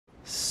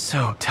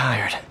so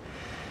tired.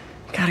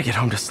 Gotta get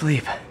home to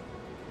sleep.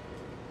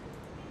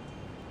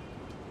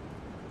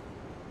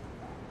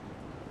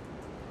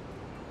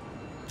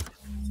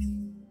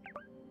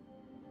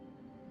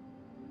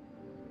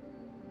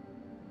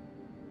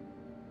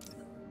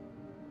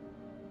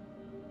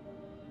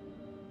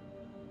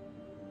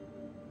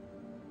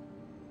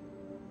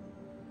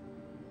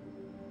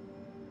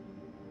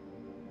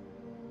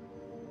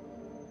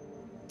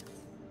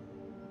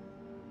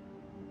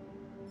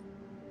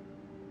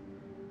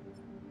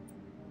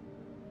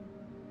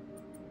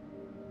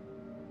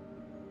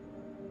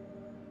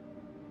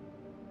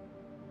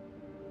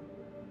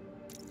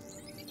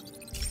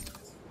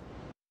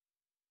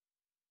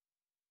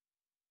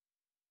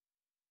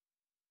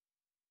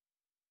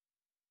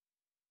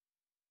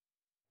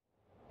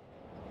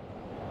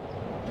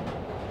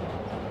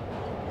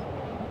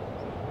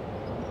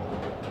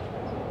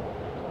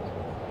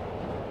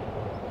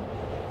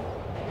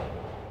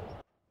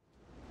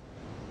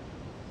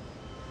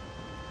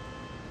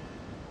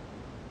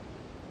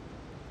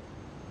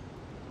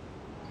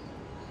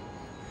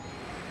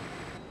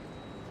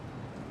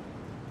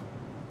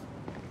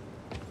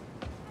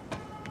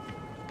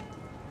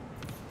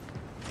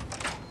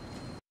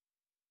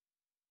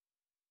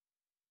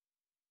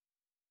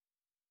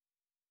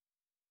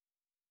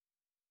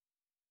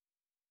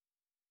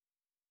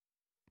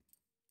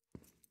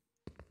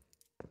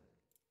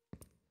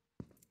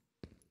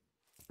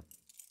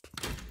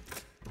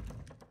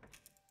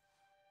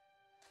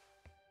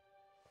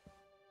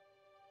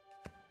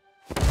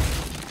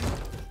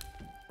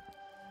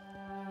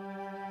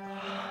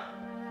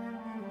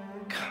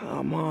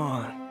 Come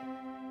on.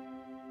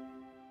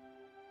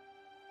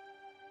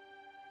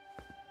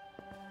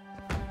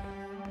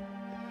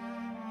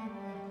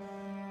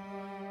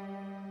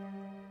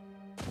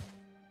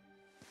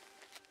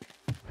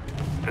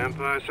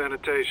 Empire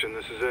Sanitation,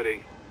 this is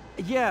Eddie.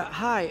 Yeah,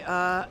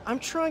 hi. I'm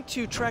trying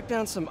to track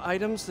down some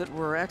items that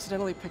were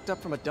accidentally picked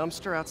up from a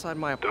dumpster outside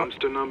my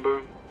apartment. Dumpster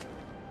number?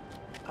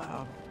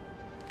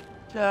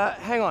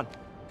 Hang on.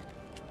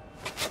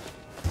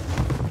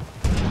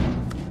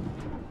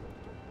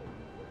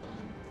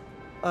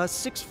 Uh,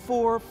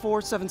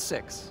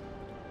 64476.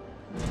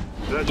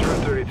 That's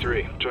Route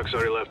 33. Truck's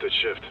already left its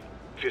shift.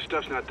 If your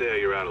stuff's not there,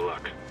 you're out of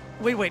luck.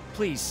 Wait,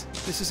 please.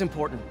 This is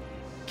important.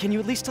 Can you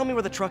at least tell me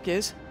where the truck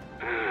is?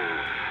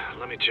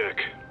 Let me check.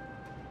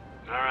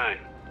 Alright.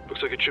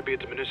 Looks like it should be at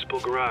the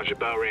municipal garage at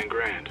Bowery and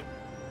Grand.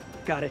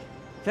 Got it.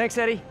 Thanks,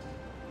 Eddie.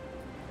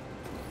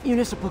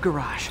 Municipal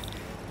garage.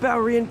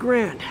 Bowery and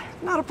Grand.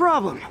 Not a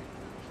problem.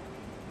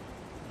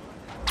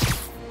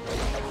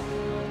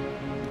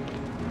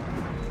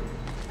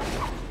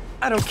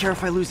 I don't care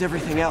if I lose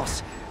everything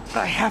else.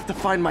 I have to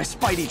find my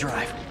Spidey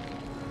drive.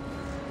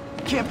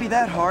 Can't be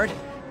that hard.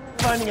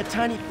 Finding a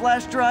tiny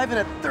flash drive in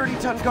a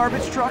 30-ton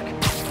garbage truck.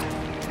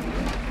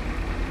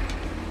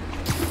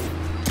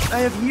 I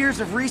have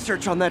years of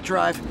research on that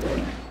drive.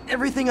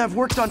 Everything I've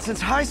worked on since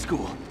high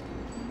school.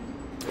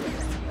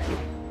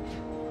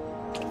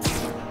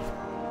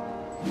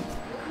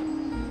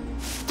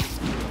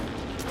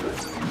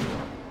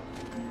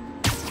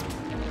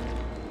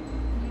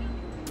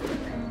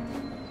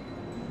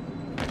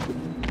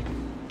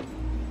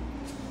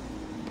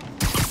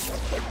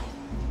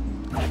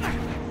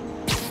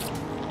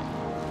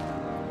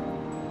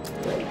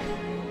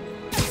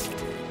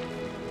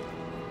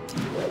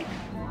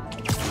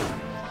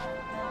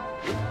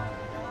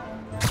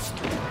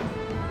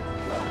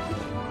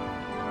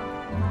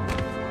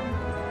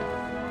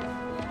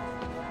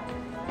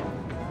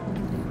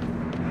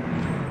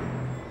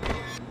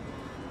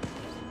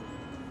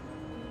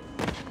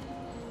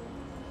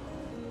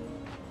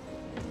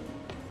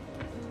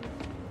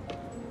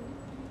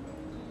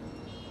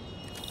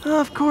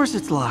 Of course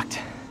it's locked.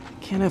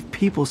 Can't have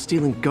people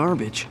stealing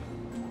garbage.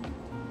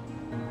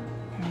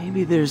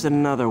 Maybe there's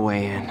another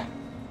way in.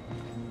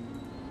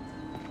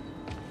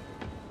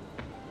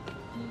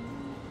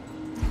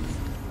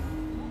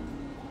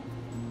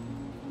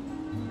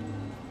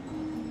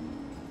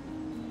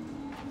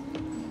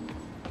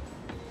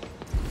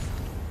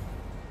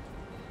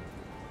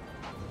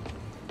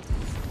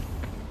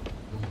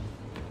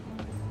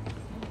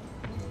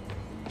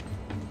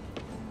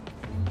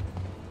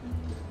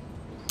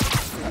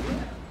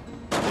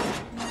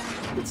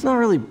 It's not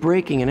really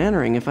breaking and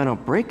entering if I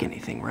don't break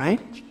anything,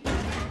 right?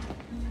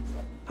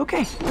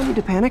 Okay, no need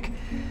to panic.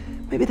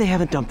 Maybe they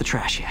haven't dumped the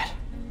trash yet.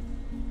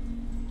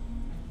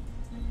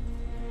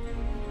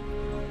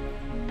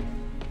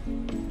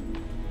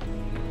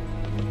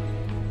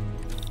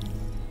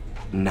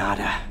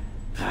 Nada.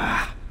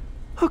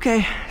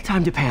 Okay,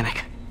 time to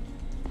panic.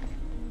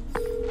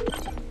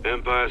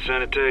 Empire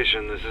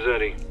Sanitation, this is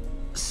Eddie.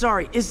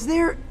 Sorry, is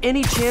there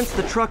any chance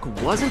the truck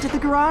wasn't at the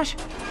garage?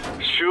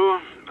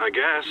 Sure, I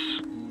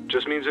guess.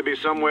 Just means it'd be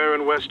somewhere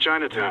in West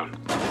Chinatown.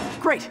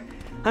 Great.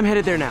 I'm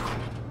headed there now.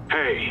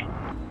 Hey,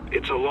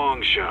 it's a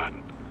long shot,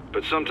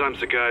 but sometimes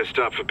the guys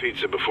stop for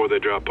pizza before they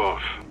drop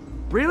off.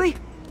 Really?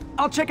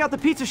 I'll check out the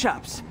pizza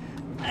shops.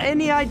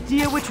 Any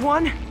idea which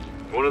one?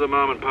 One of the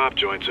mom and pop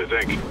joints, I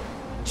think.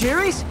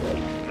 Jerry's?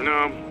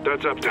 No,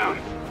 that's Uptown.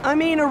 I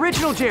mean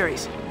original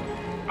Jerry's.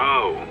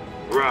 Oh,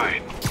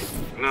 right.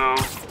 No,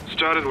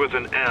 started with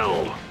an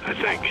L, I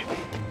think.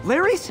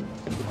 Larry's?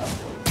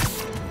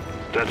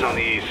 That's on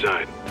the east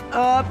side.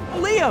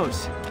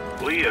 Leo's.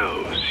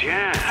 Leo's,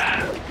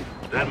 yeah.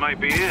 That might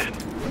be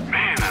it.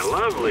 Man, I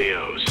love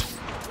Leo's.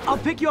 I'll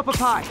pick you up a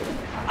pie.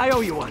 I owe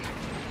you one.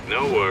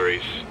 No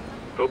worries.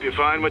 Hope you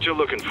find what you're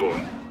looking for.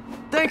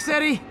 Thanks,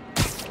 Eddie.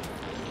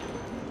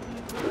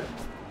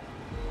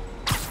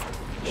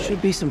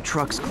 Should be some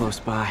trucks close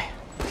by.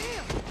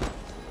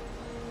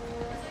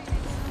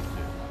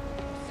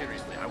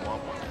 Seriously, I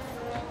want one.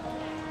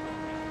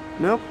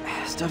 Nope,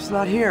 stuff's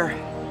not here.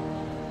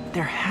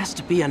 There has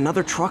to be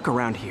another truck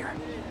around here.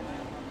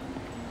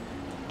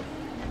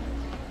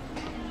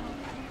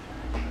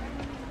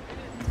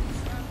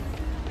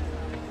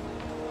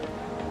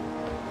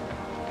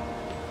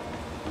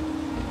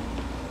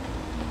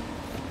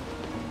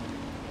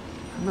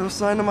 No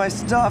sign of my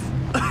stuff.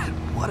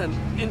 What an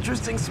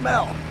interesting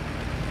smell.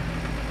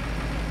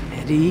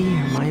 Eddie,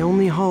 my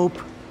only hope.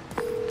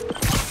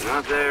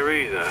 Not there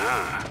either,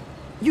 huh?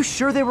 You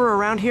sure they were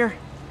around here?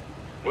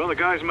 Well, the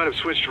guys might have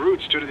switched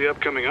routes due to the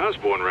upcoming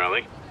Osborne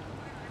rally.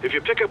 If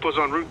your pickup was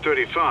on Route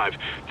 35,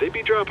 they'd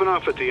be dropping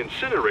off at the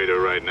incinerator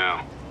right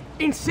now.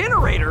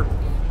 Incinerator?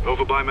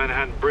 Over by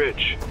Manhattan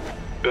Bridge.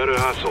 Better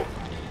hustle.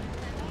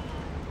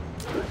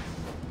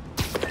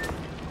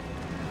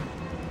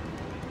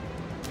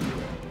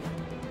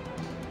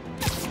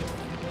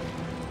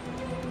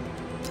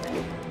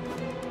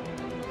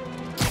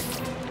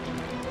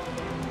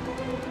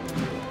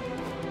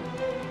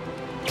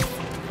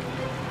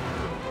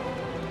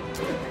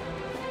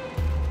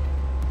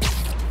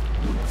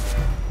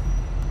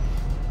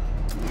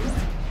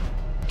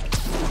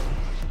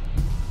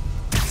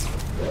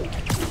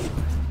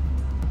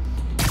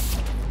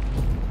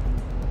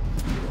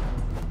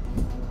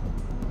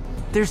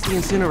 There's the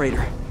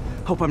incinerator.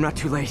 Hope I'm not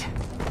too late.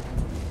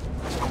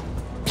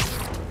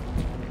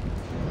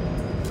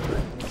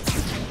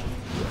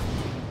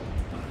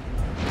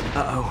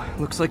 Uh-oh,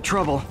 looks like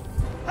trouble.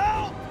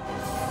 Help!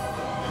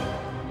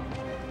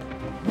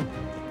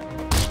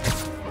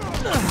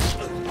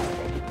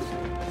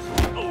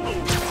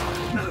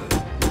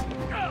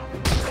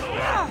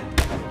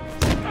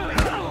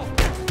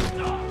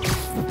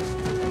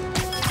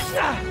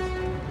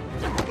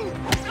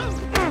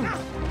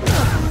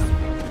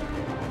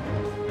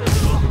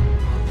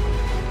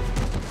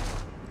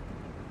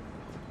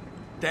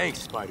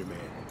 Thanks, Spider-Man.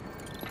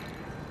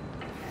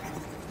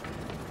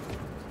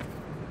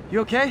 You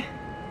okay?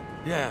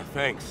 Yeah,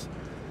 thanks.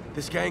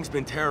 This gang's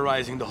been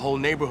terrorizing the whole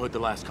neighborhood the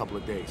last couple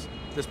of days.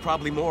 There's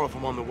probably more of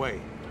them on the way.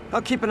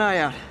 I'll keep an eye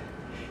out.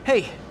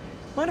 Hey,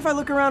 mind if I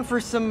look around for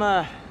some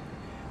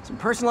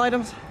personal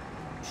items?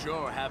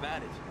 Sure, have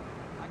at it.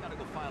 I gotta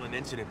go file an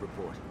incident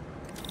report.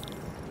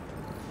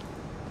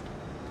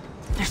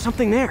 There's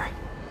something there.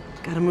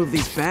 Gotta move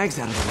these bags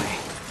out of the way.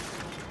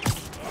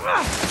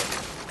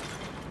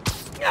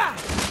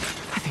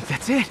 I think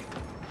that's it.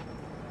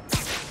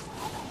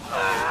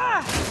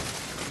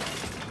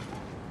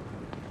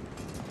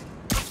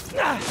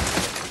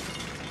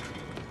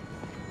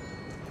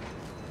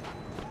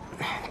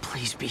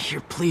 Please be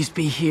here, please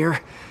be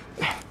here.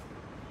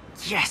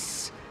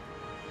 Yes!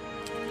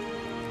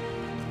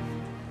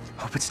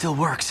 Hope it still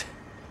works.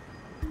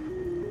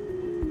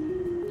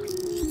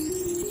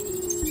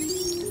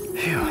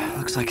 Phew,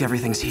 looks like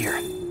everything's here.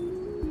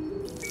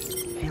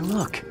 Hey,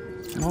 look,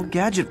 an old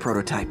gadget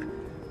prototype.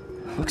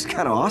 Looks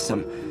kind of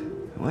awesome.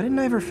 Why didn't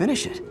I ever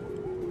finish it?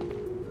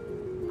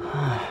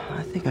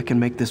 I think I can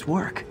make this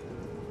work.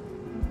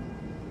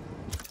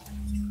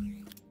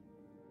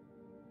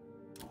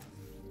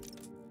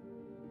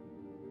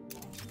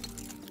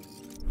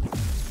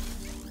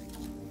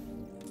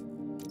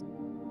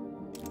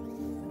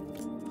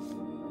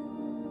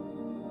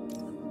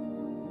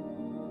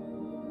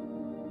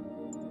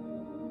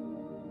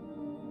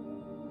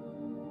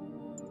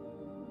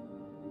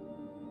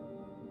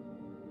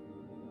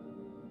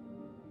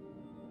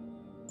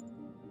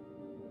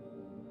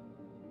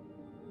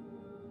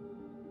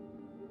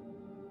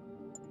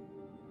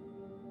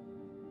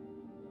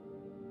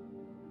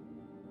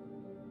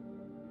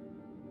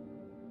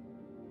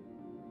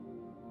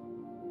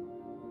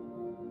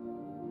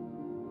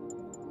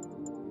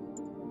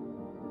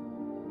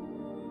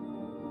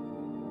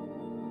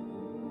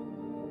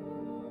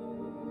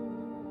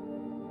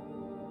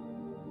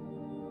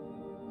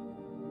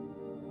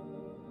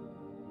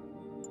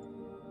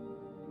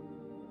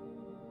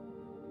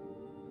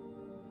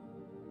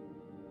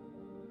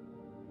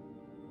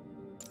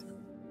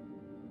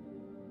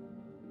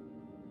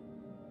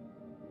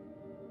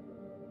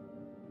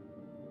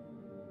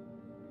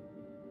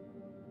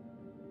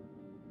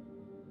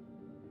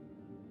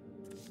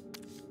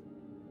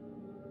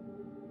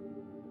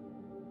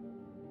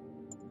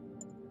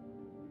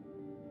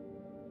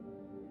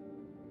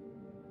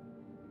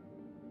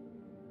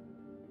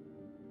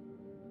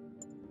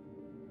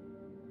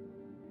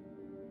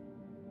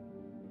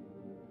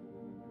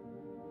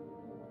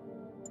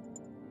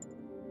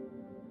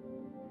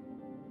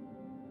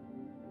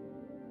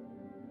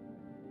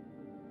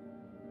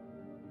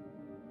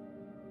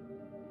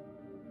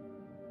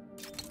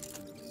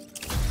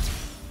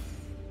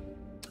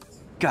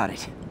 Got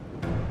it.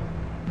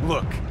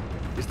 Look,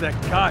 is that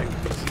guy who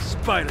thinks he's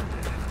Spider-Man.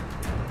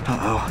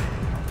 Uh-oh.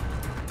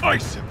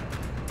 Ice him!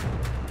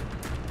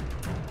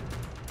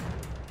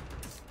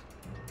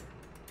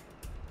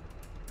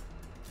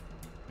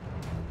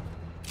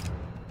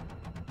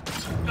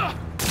 No!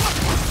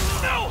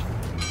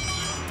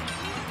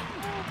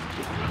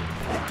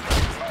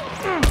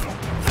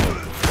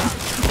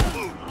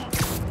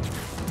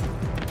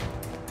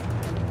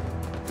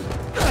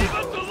 Leave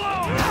us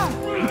alone!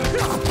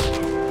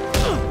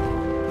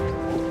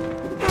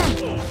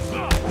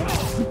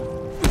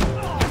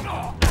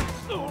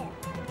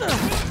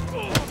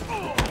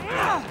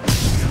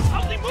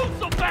 How's he move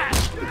so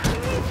fast?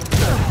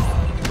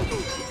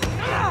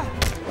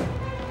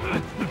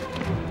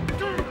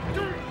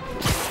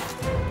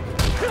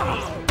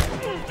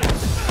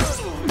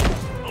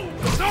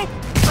 Nope!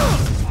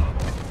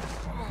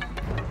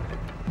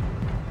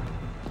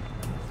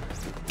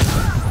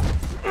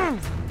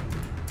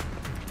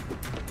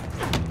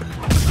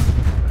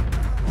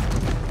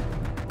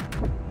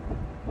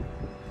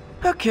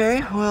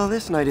 Okay, well,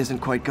 this night isn't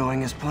quite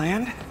going as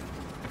planned.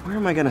 Where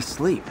am I gonna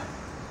sleep?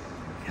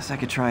 Guess I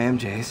could try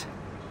MJ's.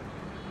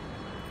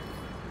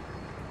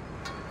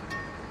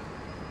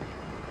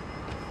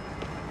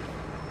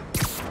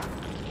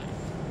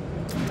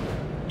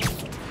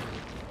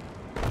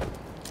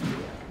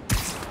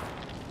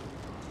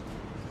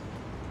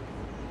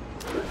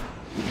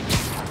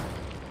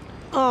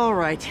 All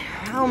right,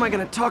 how am I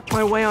gonna talk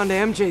my way onto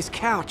MJ's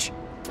couch?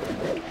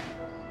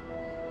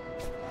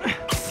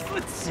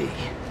 Let's see.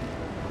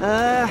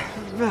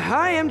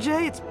 Hi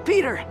MJ, it's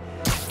Peter.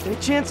 Any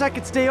chance I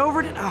could stay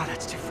over to... Oh,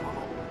 that's too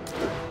formal.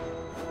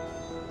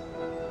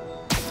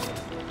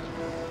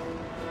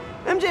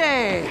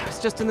 MJ! I was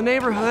just in the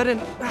neighborhood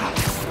and...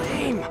 Oh,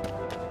 lame.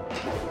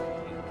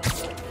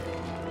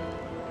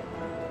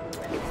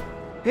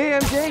 Hey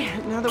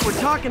MJ, now that we're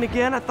talking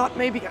again, I thought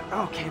maybe...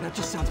 Okay, that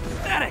just sounds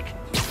pathetic.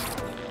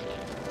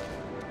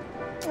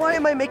 Why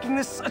am I making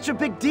this such a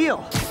big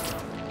deal?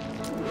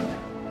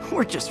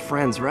 We're just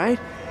friends, right?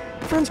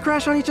 Friends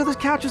crash on each other's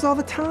couches all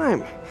the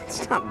time.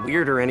 It's not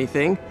weird or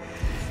anything.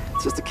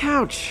 It's just a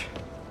couch.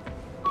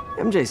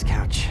 MJ's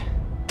couch.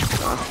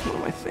 Oh, what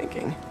am I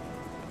thinking?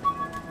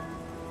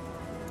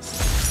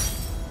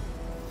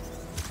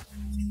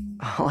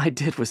 All I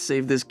did was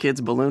save this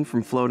kid's balloon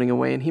from floating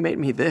away, and he made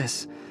me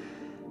this.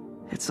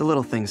 It's the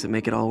little things that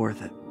make it all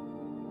worth it.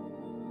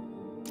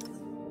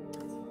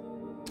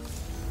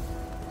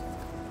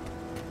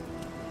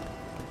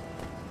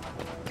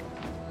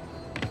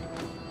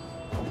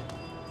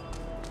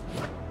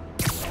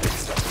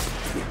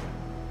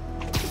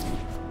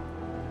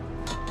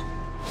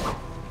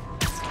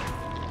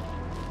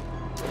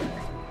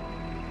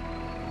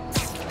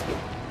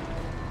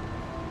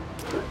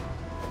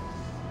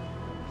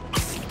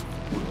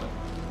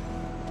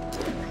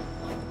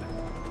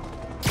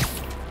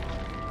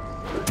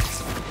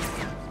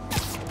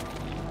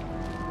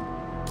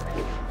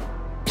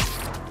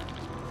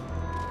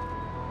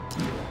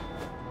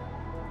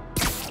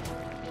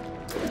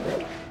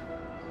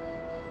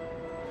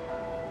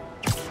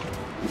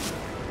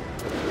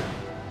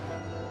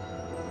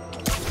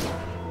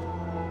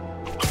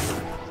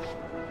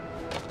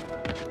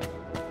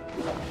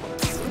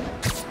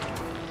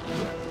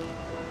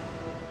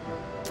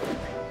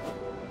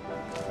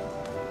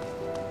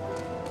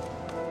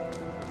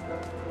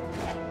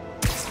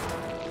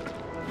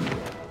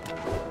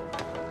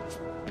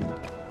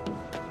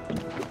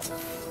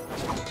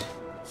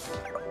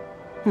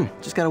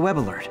 Just got a web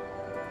alert.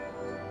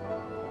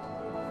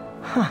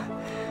 Huh.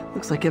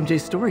 Looks like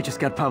MJ's story just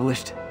got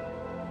published.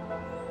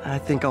 I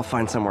think I'll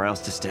find somewhere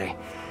else to stay.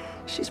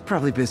 She's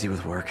probably busy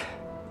with work.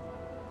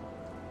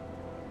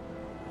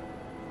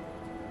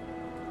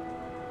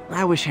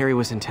 I wish Harry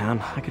was in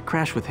town. I could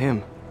crash with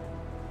him.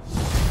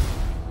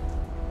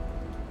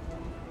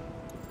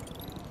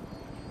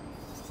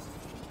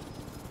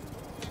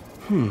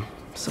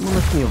 Someone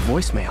left me a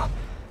voicemail.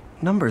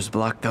 Number's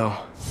blocked, though.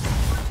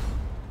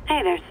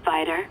 Hey there,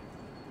 Spider.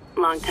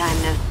 Long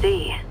time no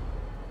see.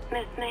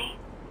 Miss me?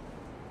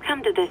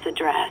 Come to this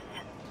address.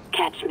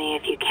 Catch me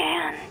if you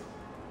can.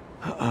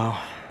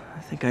 Uh-oh. I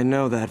think I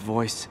know that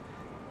voice.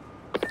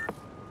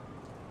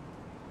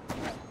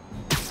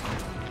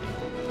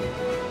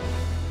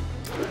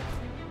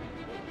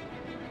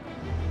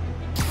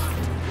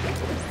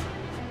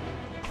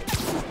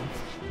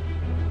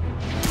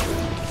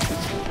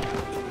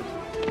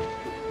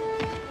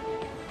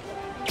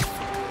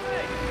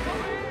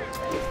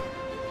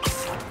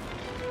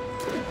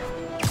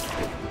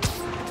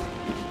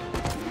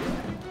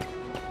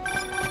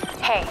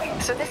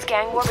 So this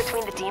gang war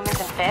between the demons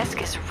and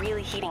Fisk is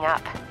really heating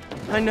up.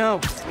 I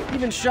know.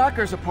 Even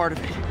Shocker's a part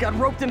of it. Got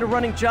roped into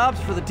running jobs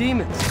for the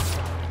demons.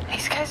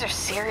 These guys are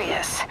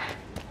serious.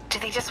 Do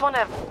they just want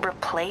to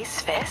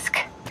replace Fisk?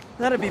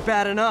 That'd be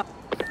bad enough.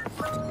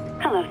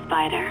 Hello,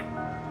 Spider.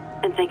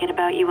 Been thinking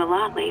about you a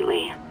lot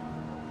lately.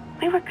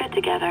 We were good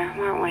together,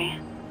 weren't we?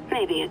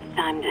 Maybe it's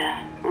time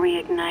to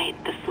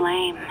reignite the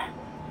flame.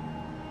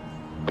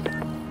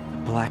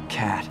 Black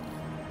Cat.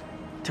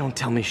 Don't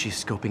tell me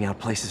she's scoping out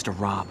places to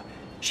rob.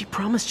 She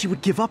promised she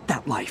would give up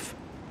that life.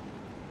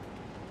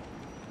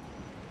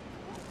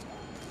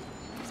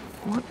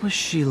 What was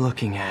she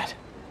looking at?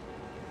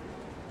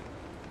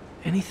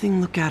 Anything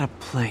look out of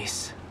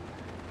place?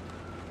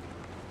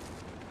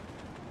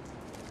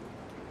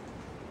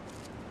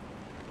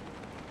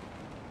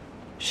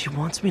 She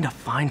wants me to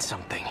find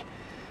something.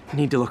 I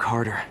need to look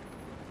harder.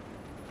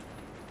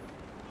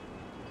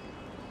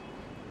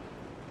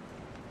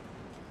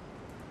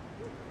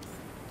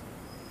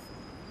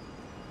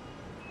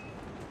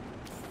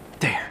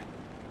 There.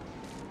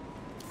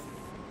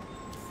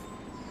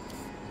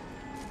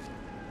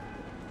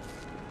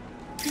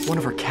 One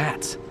of her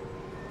cats.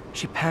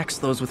 She packs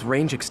those with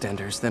range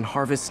extenders, then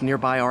harvests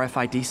nearby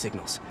RFID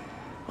signals.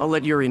 I'll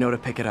let Yuri know to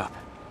pick it up.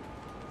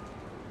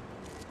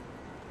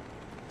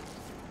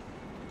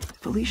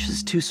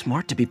 Felicia's too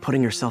smart to be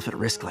putting herself at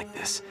risk like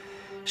this.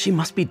 She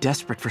must be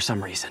desperate for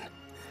some reason.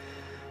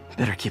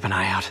 Better keep an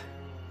eye out.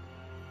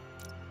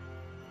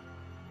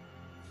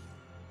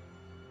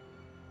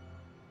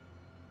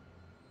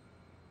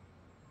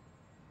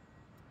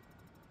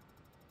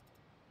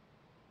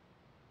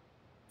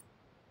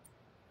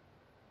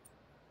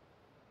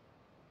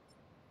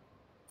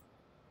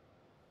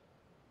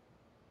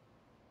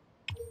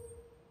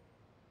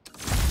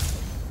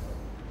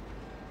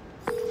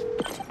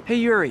 Hey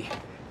Yuri,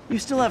 you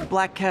still have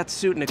Black Cat's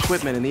suit and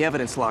equipment in the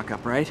evidence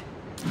lockup, right?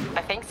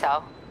 I think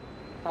so.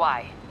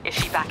 Why? Is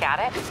she back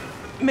at it?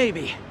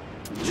 Maybe.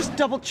 Just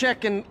double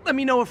check and let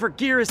me know if her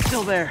gear is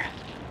still there.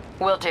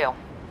 Will do.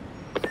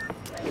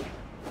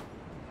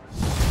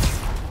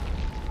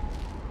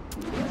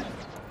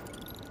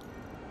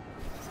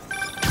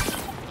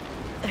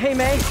 Hey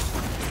May,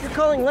 you're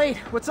calling late.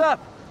 What's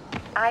up?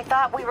 I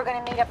thought we were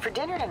gonna meet up for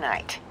dinner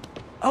tonight.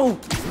 Oh,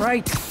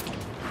 right.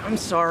 I'm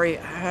sorry,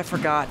 I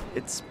forgot.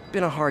 It's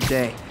been a hard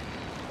day.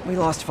 We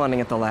lost funding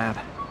at the lab.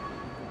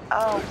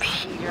 Oh,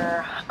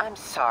 Peter, I'm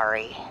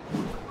sorry.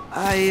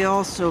 I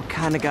also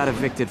kinda got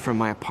evicted from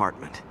my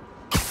apartment.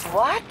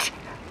 What?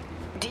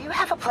 Do you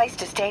have a place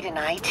to stay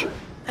tonight?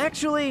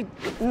 Actually,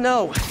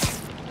 no.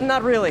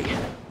 Not really.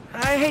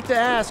 I hate to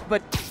ask,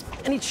 but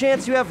any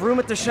chance you have room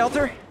at the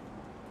shelter?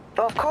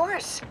 Of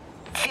course.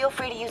 Feel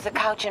free to use the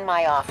couch in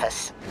my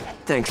office.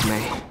 Thanks,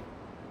 May.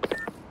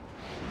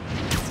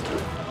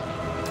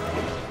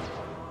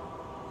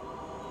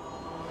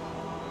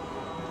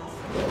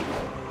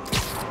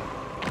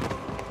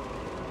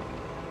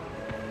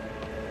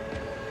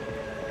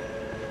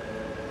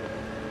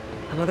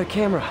 Another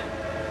camera.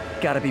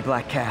 Gotta be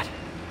Black Cat.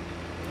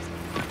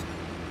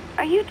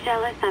 Are you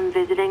jealous I'm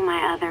visiting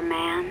my other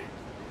man?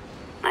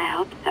 I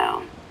hope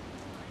so.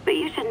 But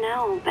you should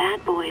know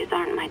bad boys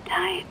aren't my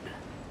type.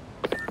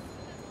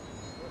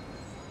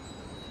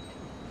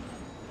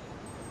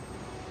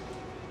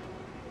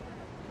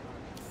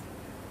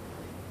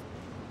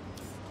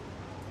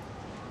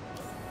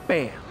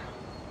 Bam.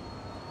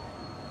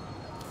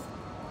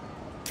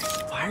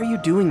 Why are you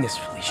doing this,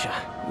 Felicia?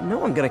 You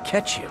know I'm gonna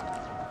catch you.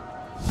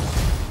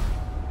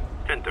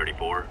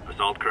 1034,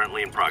 assault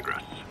currently in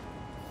progress.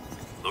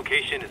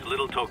 Location is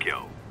Little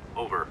Tokyo.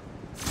 Over.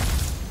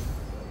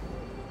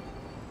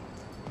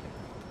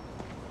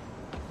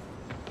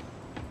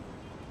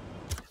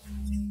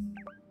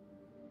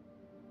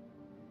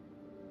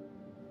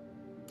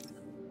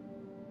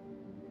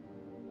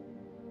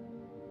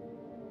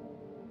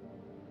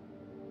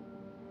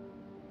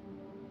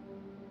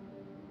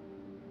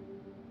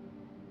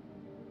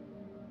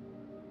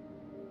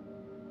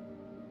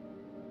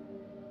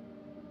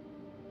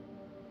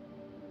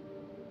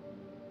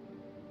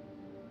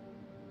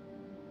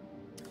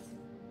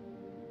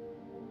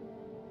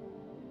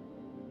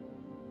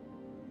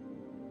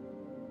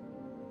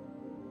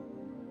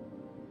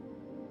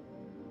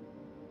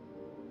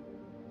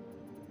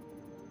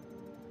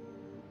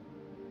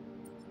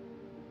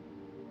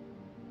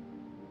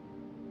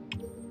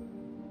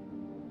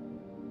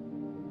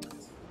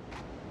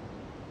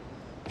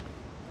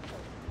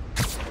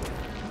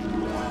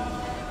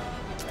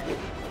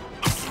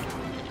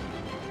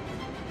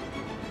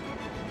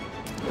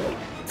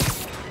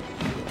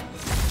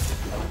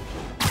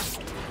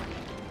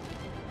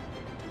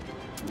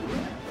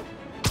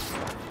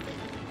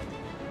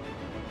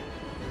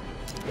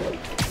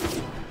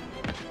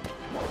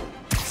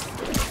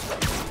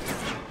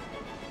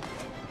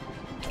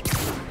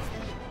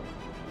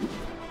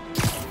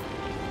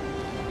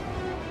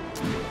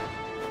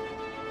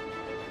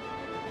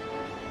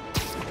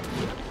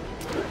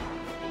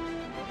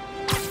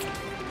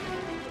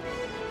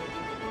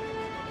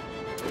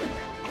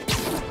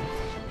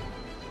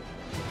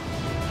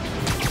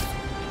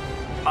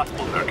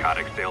 Possible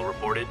narcotics sale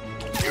reported.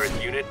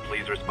 Nearest unit,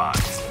 please respond.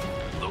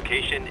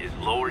 Location is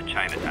Lower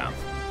Chinatown.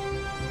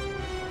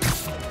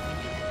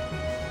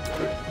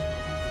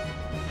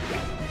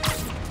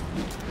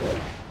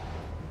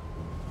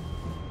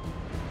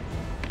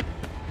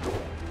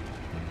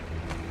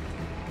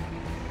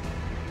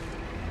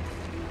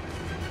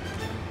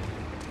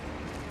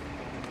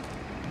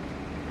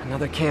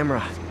 Another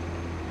camera.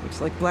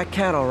 Looks like Black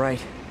Cat, all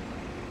right.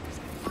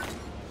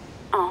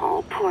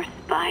 Poor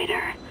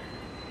Spider.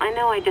 I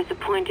know I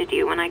disappointed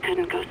you when I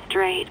couldn't go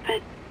straight,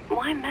 but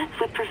why mess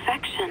with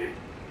perfection?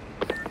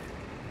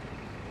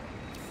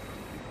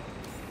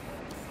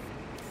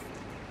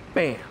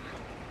 Bam.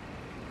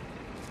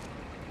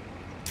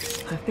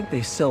 I think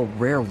they sell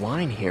rare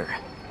wine here.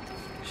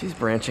 She's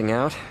branching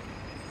out.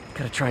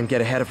 Gotta try and get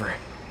ahead of her.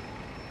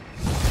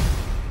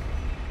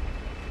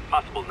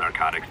 Possible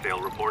narcotics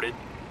sale reported.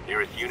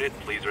 Nearest unit,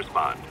 please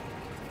respond.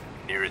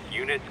 Nearest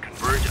units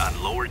converge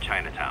on Lower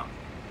Chinatown.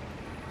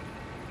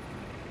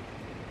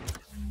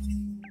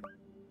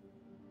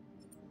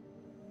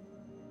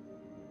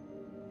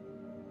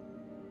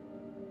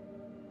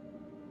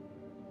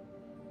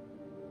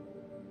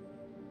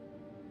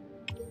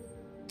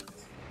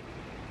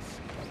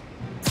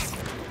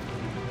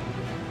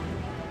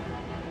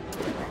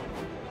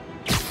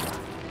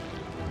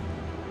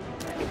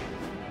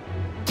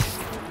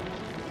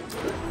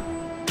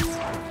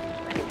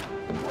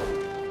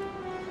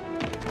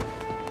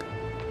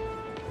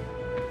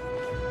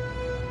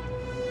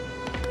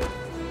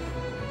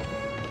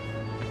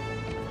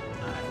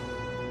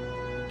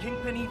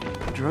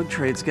 Drug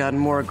trade's gotten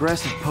more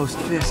aggressive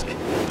post-Fisk.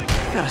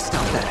 Gotta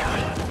stop that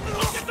hunt.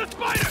 Get the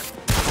spider!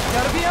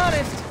 Gotta be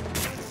honest.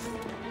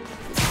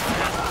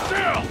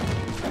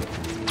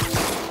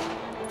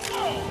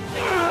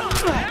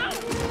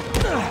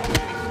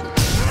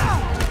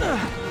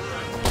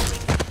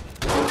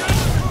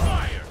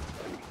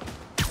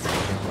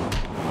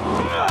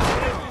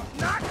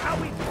 Not how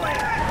we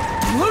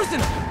planned! I'm losing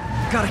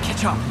him. Gotta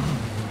catch up.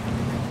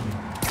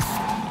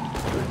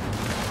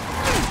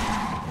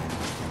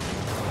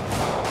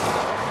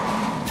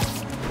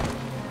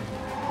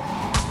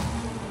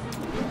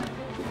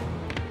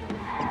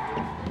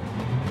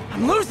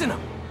 I'm losing him!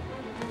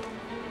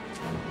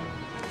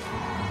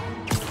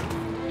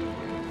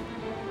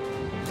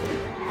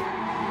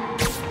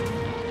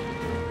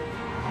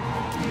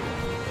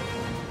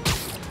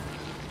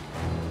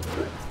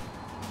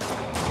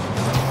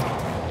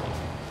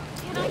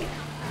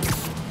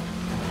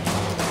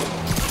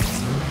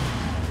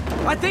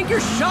 I think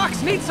your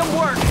shocks need some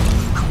work!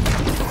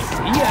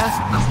 See ya!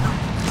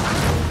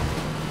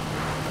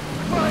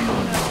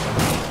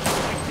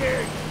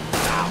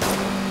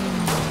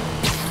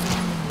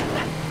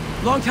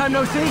 Long time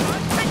no see.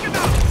 Take him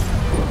out!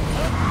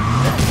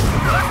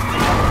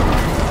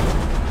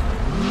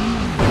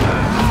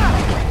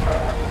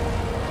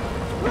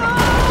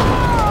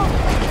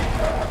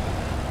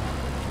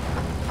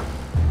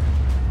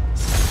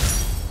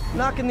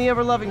 Knocking the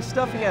ever-loving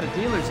stuffing out of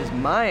dealers is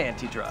my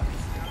anti-drug.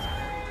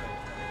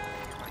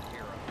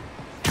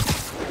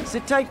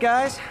 Sit tight,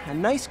 guys. A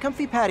nice,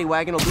 comfy paddy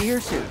wagon will be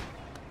here soon.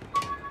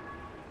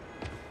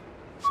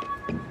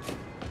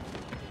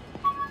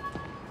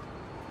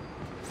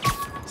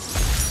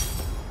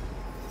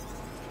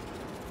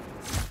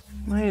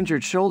 My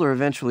injured shoulder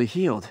eventually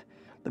healed.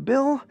 The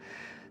bill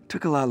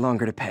took a lot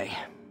longer to pay.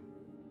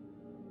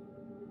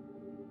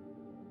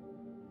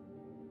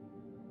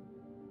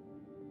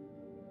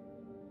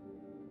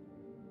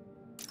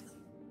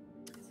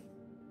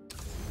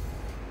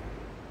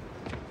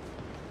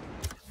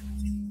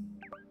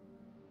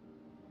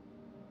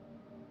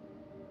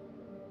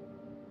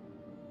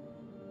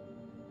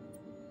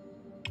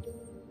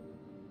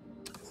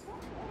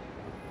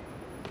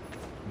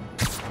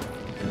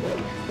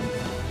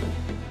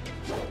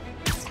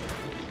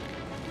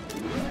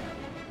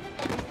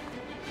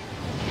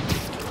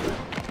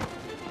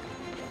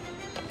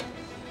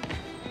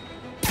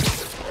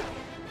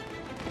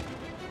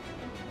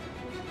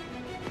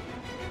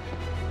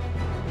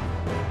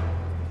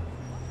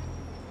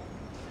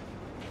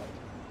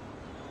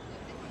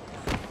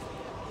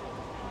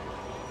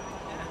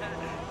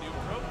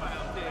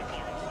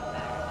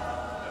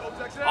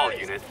 All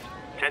units,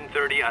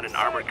 10:30 on an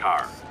armored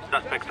car.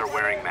 Suspects are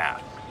wearing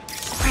masks.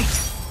 Great!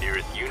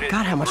 Nearest unit.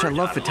 Forgot how much I converge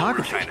love on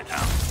photography. Lower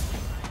Chinatown.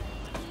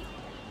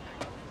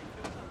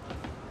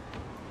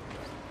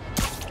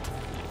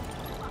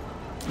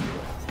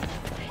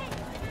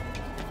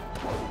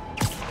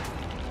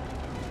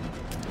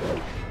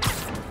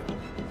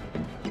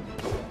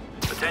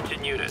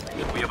 Attention units,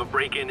 we have a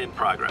break-in in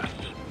progress.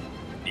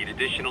 Need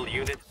additional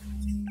units?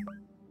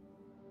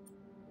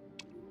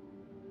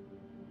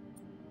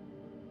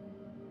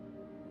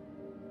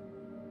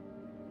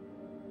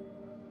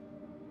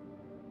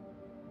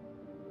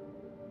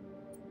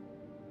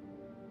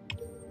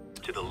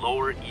 To the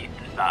lower east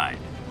side.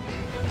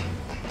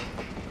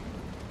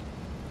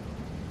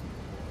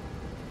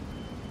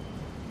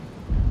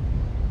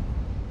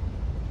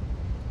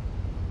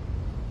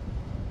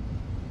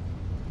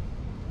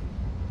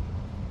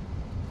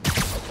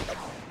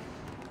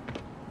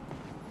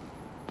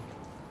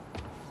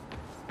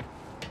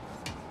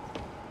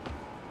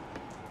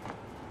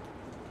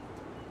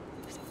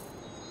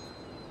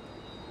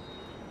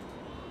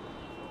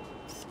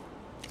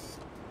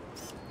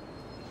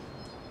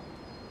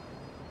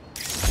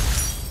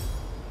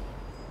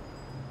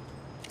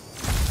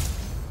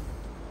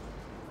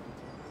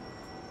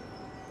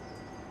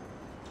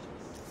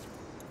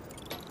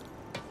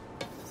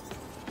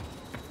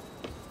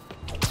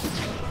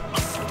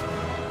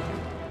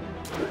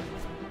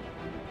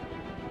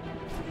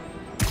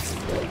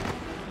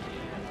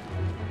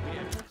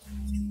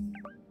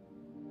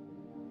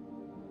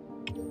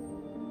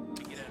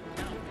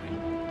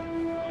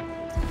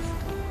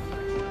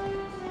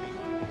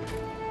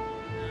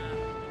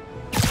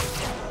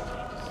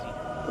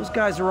 Those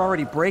guys are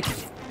already breaking.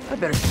 I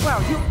better... Wow,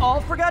 you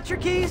all forgot your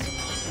keys?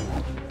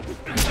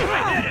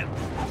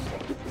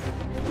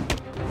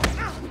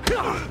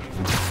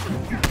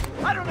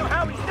 I don't know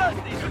how he does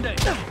these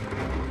things!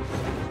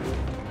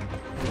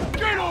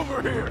 Get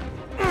over here!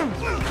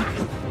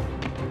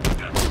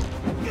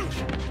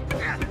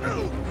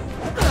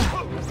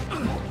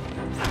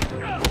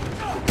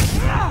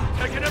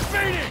 Taking a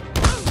beating!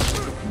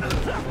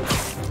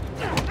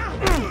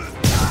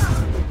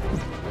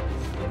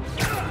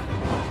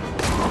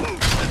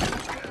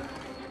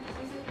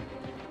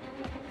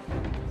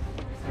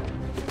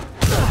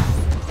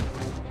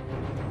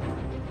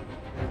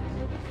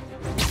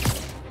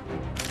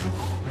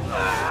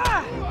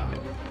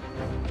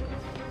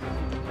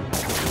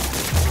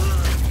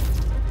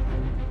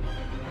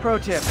 Pro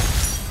tip,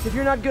 if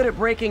you're not good at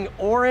breaking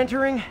or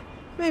entering,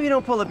 maybe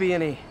don't pull a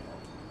B&E.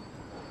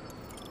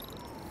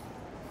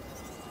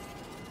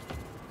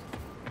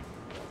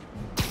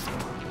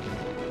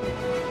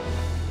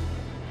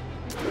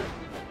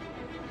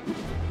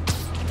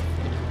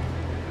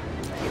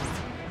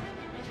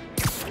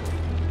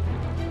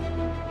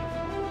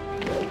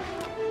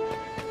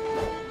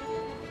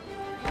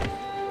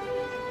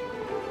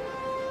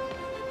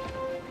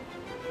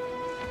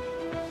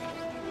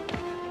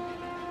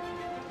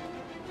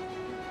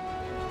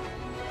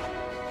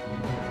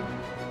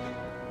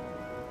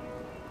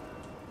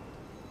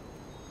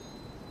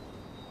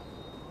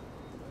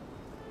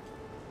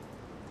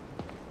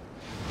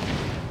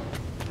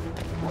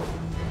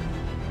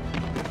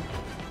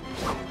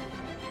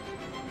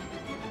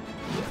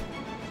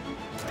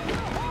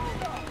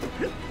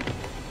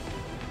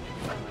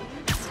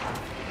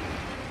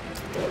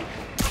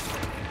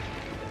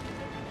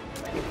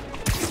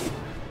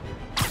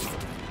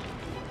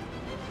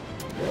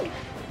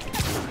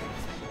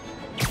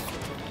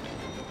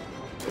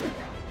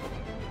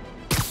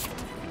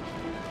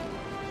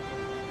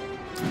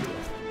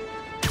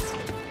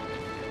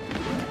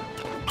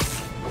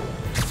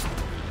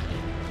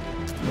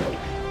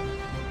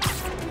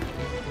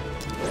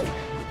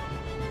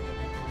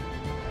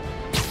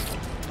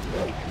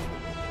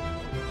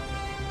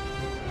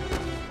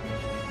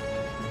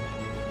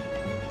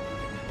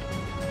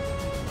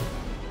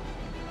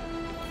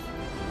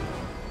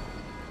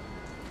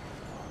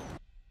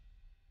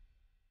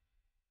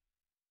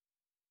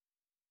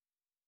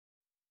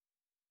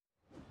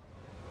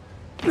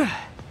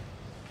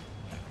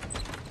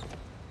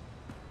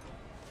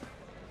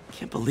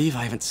 Can't believe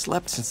I haven't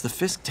slept since the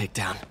Fisk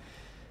takedown.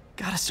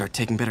 Gotta start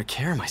taking better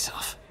care of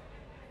myself.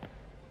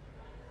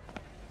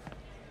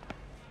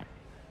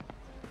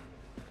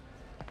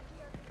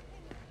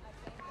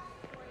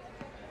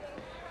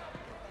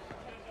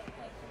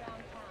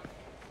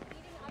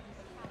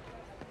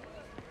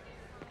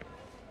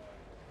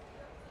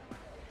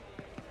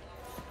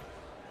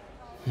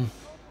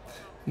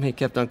 May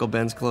kept Uncle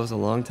Ben's clothes a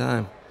long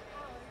time.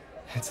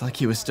 It's like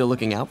he was still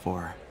looking out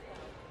for her.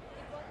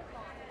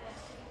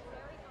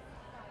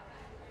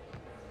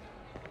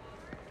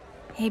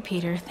 Hey,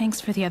 Peter.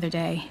 Thanks for the other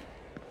day.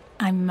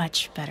 I'm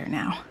much better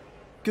now.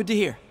 Good to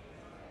hear.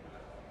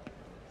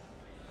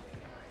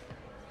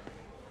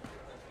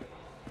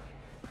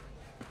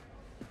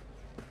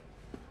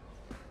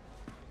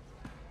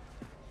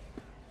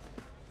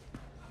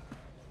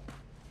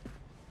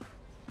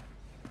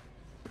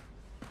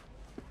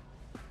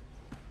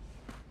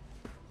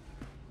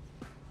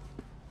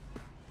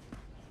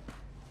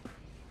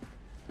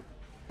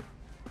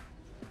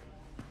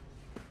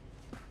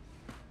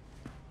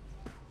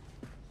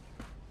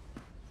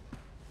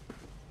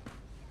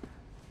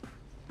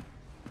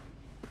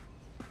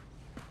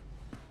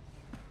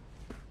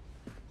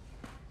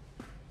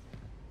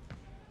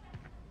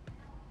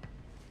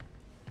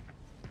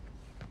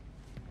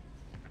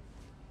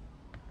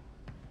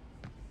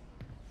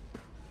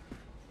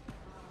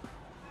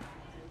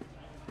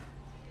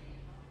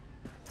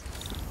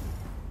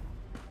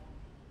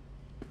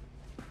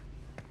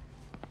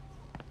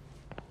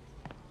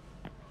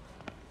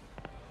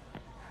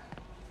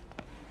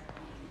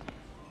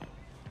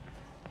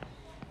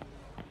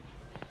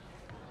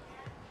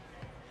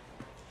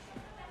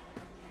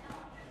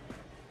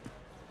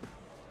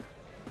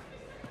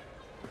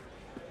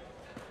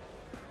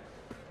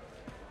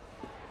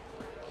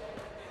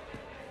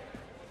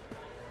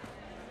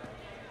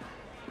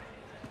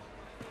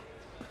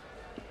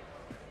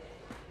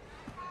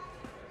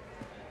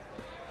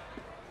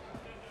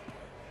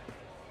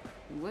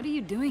 What are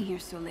you doing here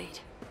so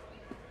late?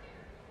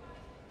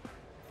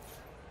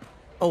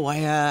 Oh, I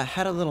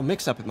had a little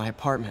mix-up at my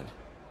apartment.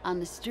 On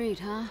the street,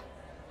 huh?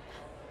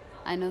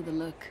 I know the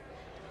look.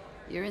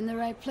 You're in the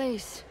right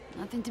place.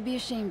 Nothing to be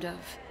ashamed of.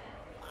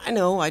 I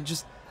know, I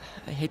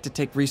hate to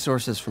take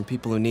resources from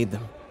people who need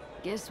them.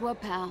 Guess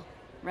what, pal?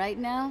 Right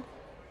now,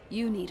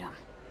 you need them.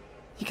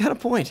 You got a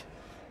point.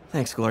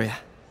 Thanks, Gloria.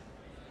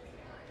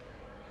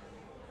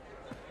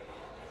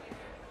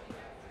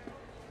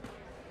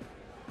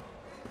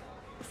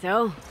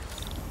 So,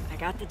 I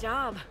got the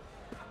job.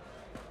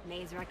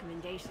 May's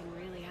recommendation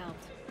really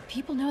helped.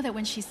 People know that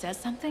when she says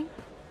something,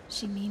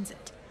 she means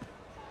it.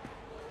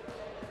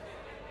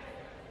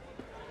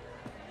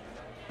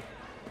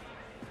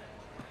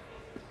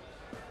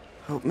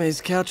 Hope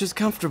May's couch is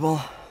comfortable.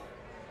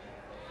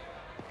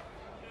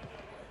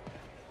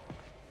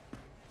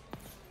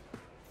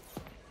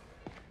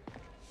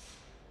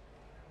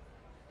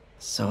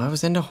 So I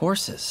was into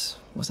horses.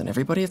 Wasn't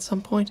everybody at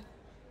some point?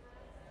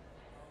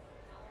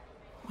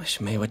 Wish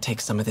May would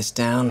take some of this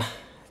down.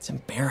 It's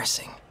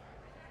embarrassing.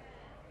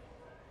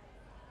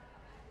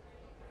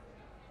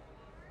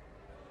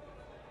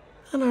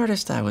 An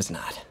artist I was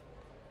not.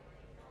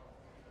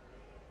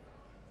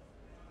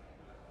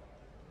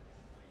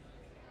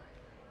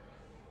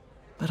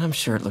 But I'm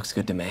sure it looks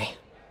good to May.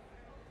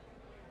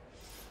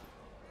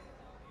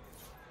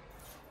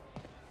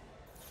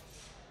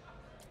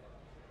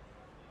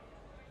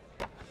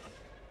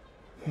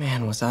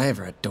 Man, was I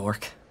ever a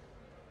dork.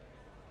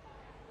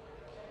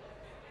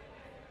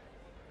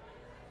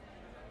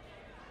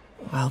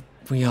 Well,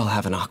 we all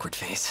have an awkward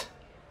phase.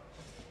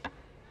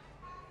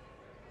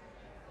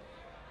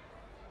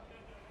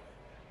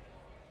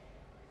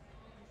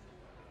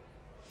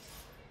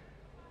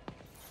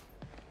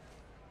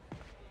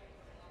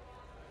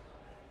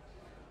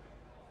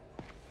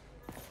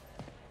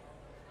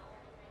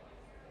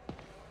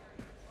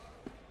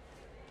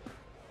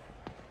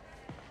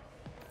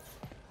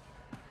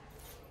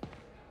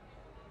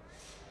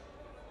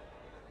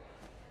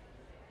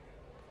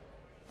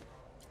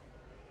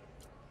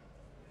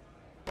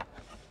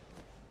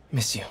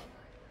 Miss you.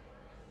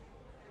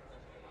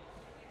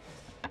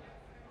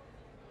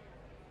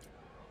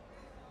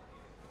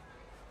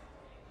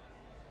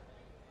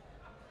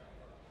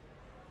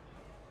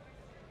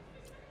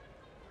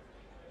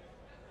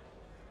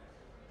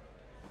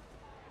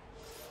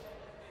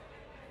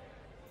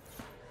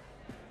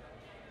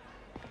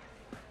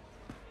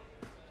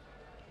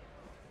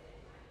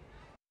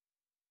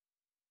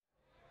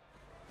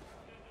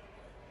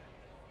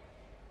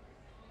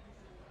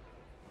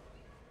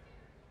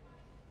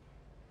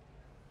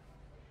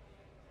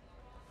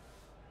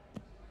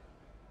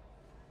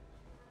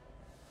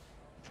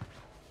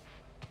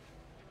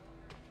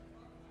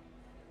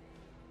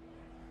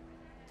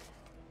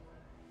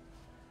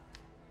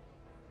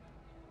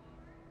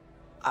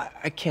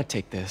 I can't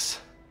take this.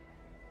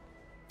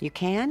 You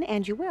can,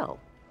 and you will.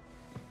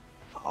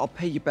 I'll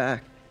pay you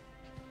back.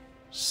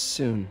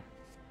 Soon.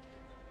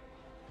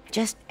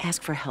 Just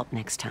ask for help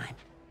next time.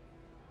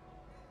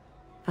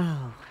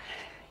 Oh,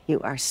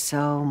 you are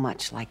so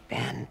much like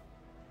Ben.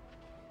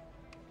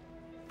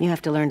 You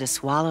have to learn to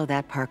swallow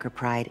that Parker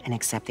pride and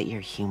accept that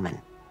you're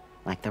human,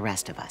 like the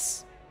rest of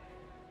us.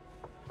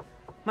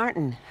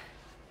 Martin.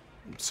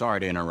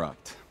 Sorry to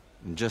interrupt.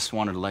 Just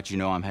wanted to let you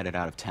know I'm headed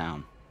out of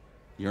town.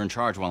 You're in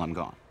charge while I'm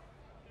gone.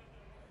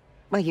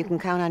 Well, you can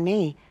count on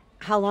me.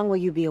 How long will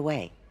you be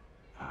away?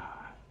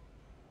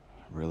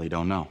 Really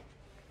don't know.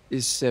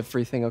 Is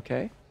everything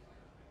okay?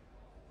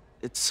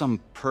 It's some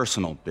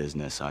personal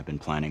business I've been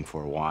planning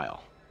for a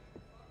while.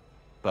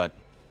 But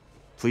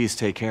please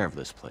take care of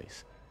this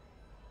place.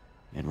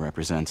 It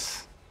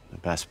represents the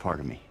best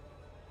part of me.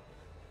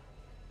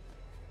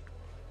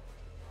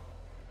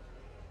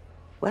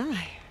 Well,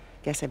 I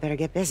guess I better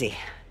get busy.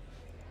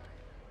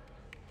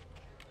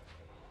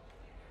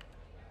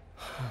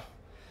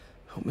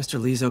 Hope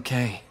Mr. Lee's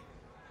okay.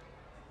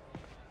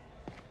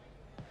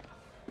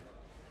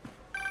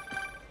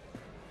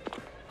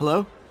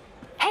 Hello?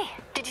 Hey,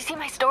 did you see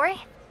my story?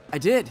 I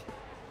did.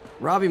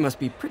 Robbie must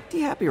be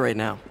pretty happy right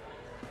now.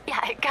 Yeah,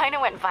 it kinda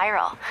went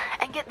viral.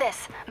 And get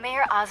this,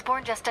 Mayor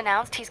Osborn just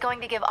announced he's going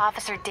to give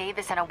Officer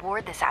Davis an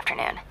award this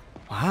afternoon.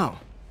 Wow.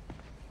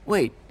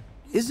 Wait,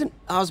 isn't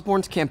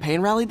Osborn's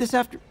campaign rally this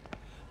after...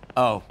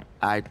 Oh,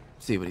 I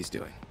see what he's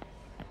doing.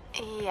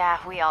 Yeah,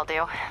 we all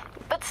do.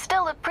 But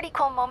still a pretty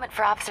cool moment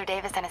for Officer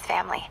Davis and his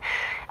family.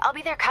 I'll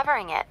be there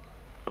covering it.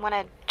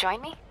 Wanna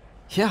join me?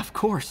 Yeah, of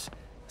course.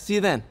 See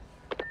you then.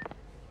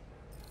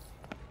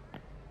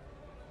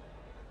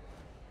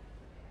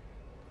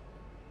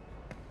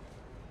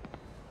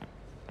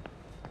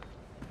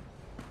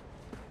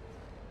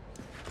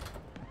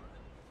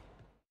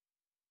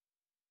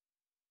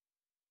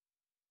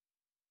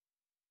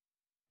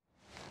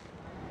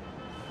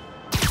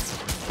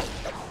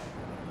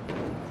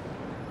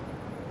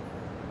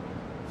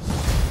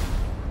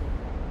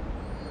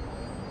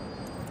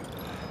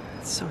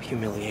 It's so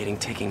humiliating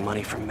taking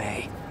money from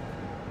May.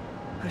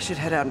 I should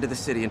head out into the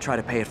city and try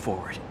to pay it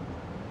forward.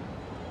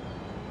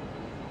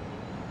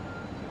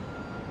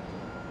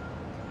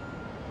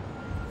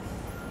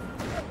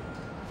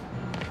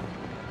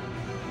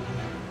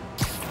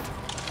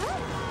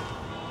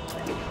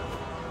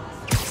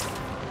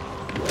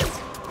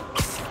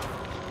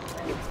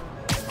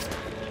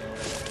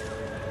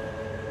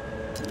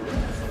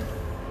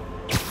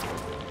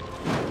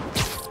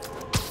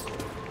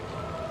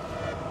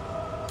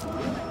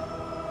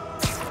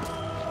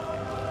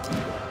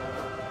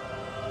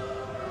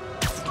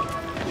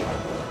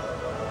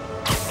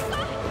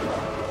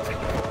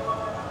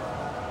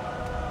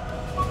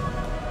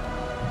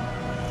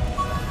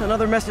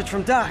 Another message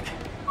from Doc.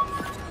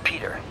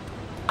 Peter,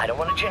 I don't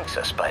want to jinx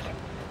us, but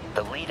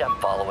the lead I'm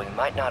following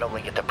might not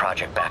only get the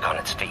project back on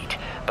its feet,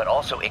 but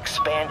also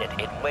expand it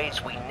in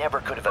ways we never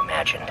could have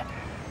imagined.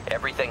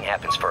 Everything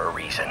happens for a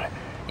reason,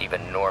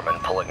 even Norman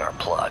pulling our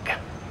plug.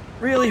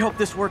 Really hope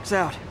this works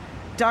out.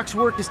 Doc's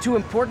work is too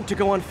important to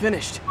go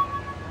unfinished.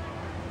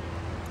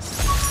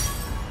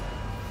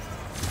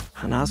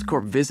 An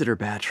Oscorp visitor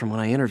badge from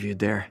when I interviewed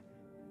there.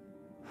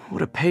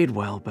 Would have paid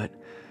well, but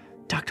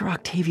Dr.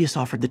 Octavius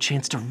offered the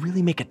chance to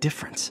really make a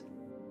difference.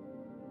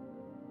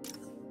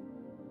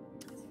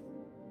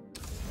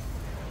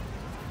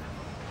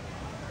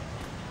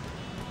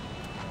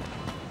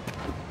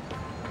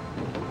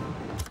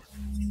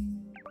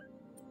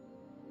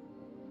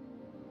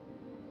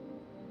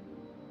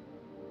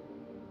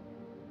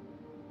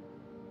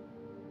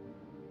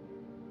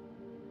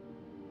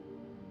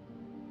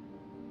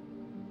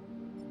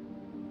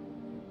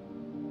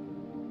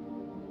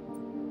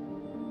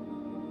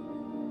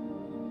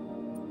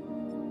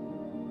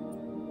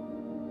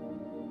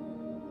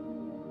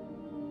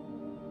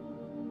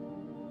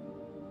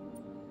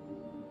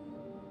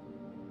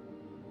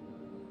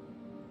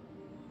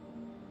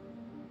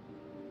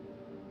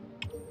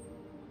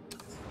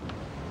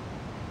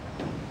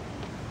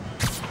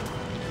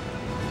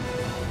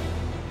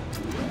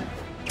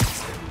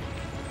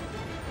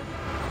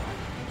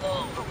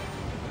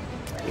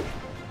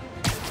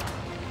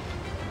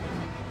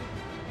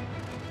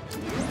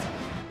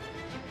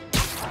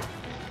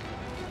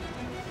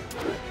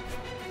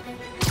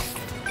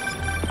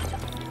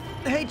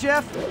 Hey,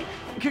 Jeff.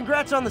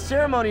 Congrats on the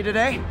ceremony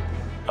today.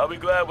 I'll be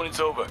glad when it's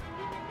over.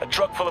 A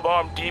truck full of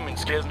armed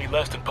demons scares me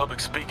less than public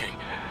speaking.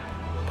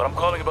 But I'm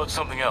calling about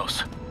something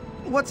else.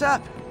 What's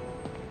up?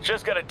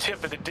 Just got a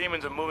tip that the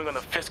demons are moving on the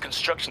Fisk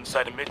construction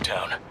site in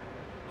Midtown.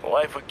 My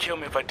wife would kill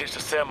me if I ditched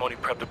the ceremony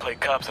prep to play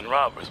cops and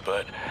robbers,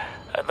 but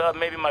I thought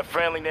maybe my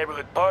friendly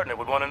neighborhood partner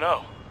would want to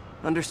know.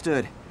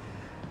 Understood.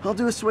 I'll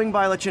do a swing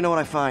by, let you know what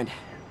I find.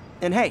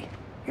 And hey,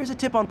 here's a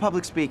tip on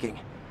public speaking.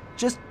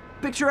 Just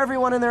picture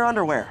everyone in their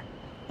underwear.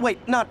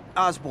 Wait, not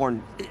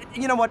Osborn.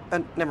 You know what?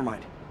 Never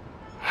mind.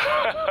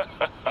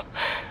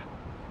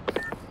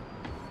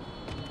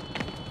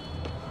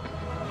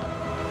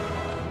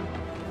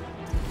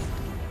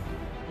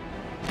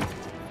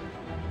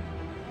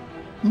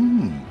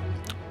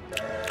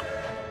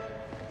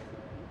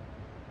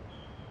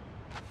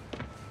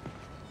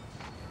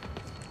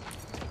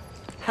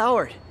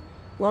 Howard,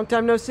 long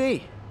time no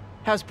see.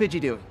 How's Pidgey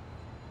doing?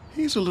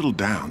 He's a little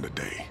down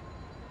today.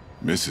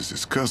 Misses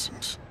his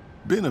cousins.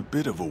 Been a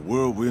bit of a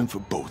whirlwind for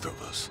both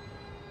of us.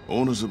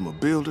 Owners of my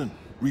building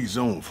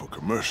rezoned for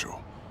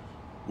commercial.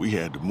 We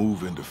had to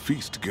move into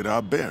Feast to get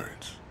our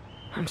bearings.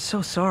 I'm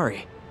so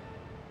sorry.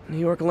 New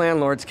York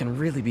landlords can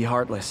really be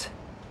heartless.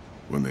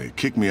 When they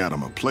kicked me out of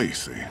my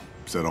place, they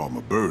set all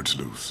my birds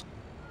loose.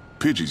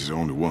 Pidgey's the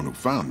only one who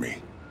found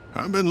me.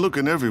 I've been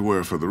looking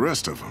everywhere for the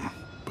rest of them,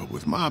 but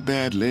with my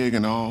bad leg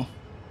and all...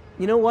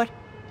 You know what?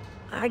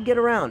 I'd get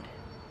around.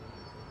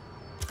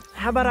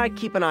 How about I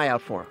keep an eye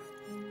out for him?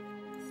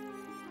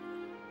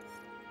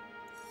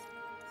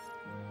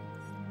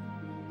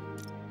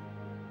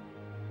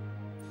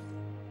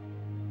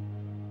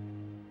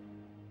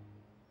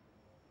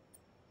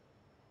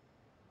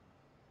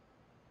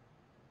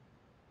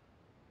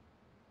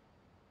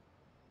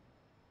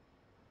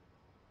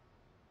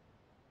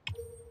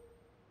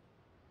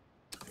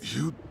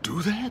 You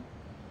do that?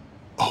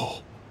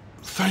 Oh,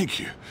 thank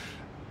you.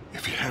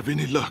 If you have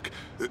any luck,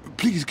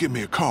 please give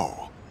me a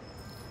call.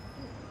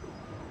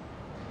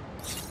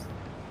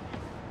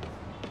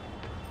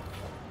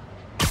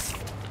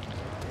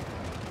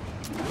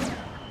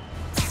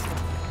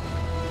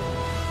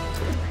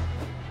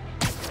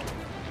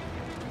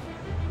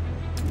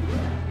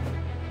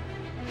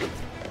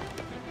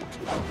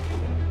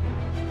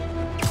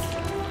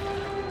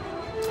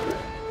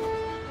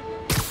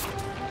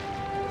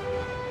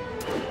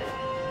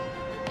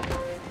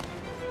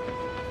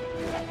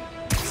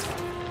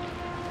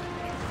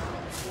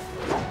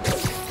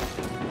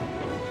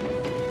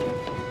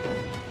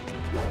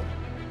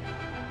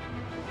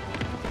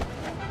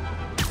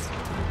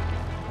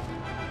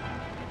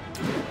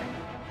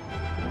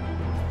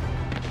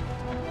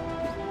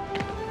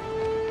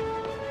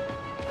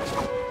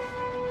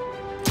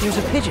 There's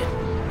a pigeon.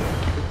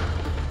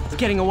 It's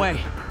getting away.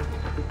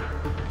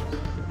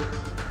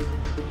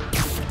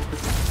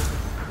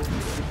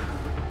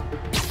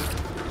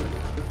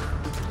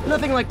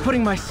 Nothing like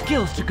putting my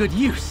skills to good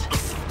use.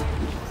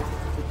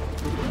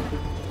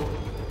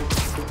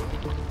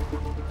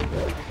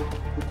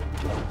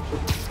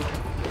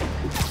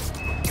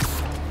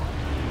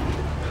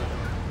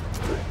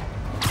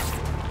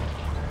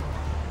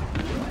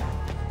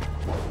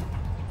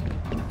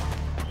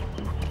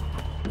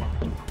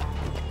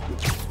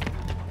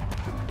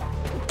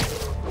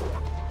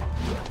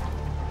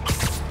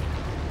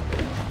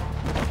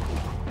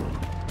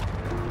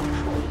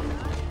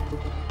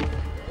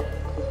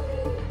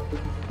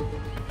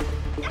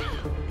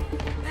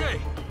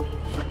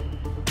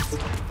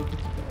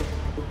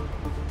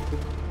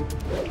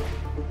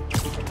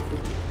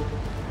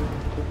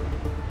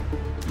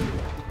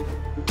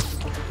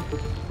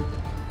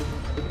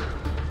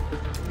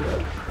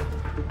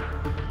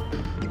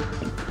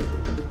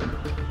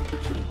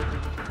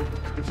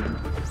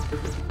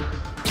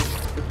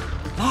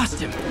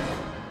 lost him.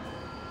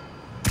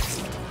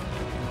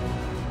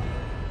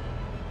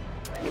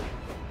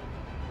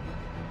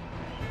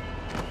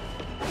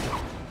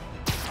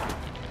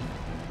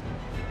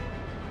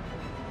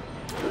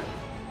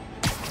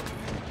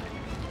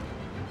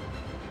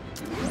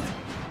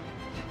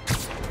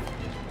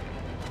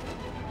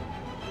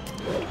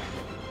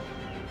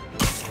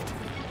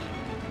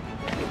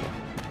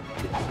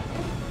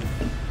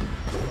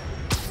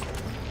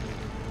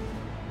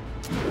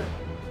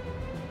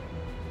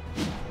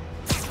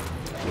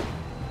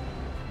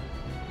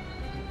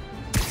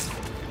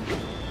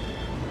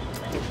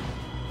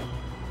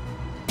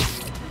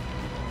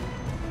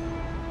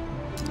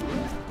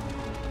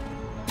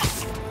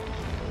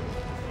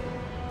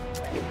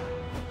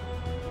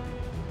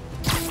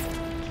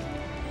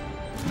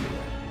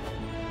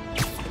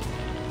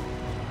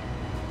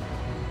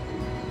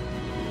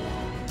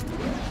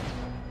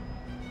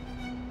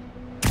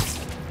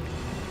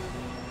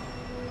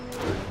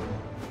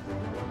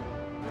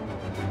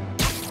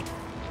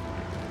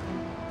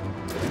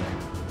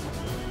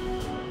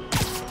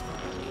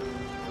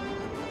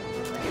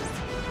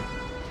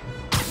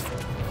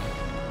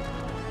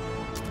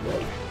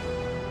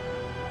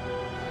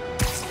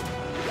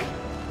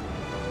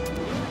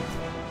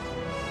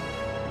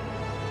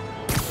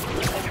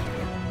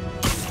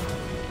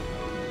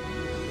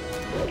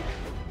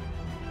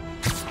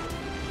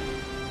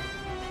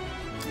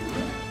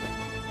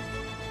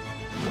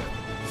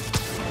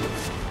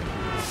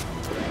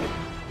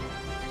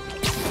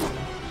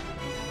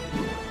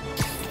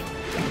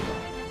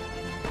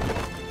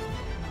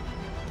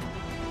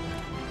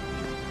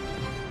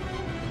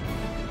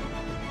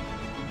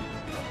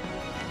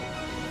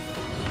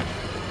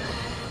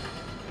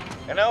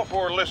 And now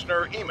for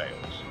listener emails.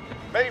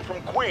 May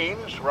from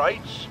Queens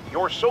writes,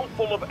 "You're so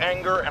full of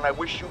anger and I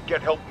wish you'd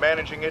get help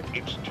managing it.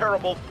 It's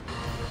terrible."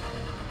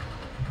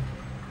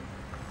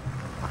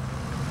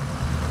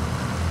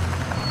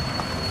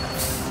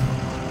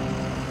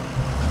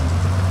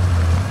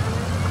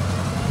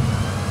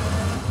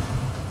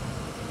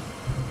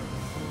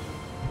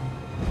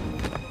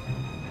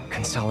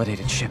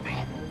 Consolidated shipping.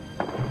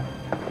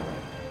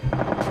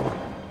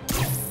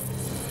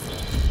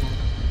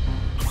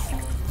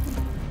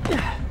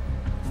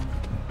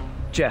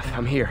 Jeff,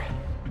 I'm here.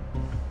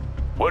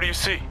 What do you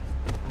see?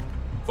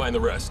 Find the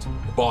rest.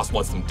 The boss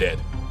wants them dead.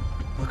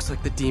 Looks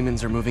like the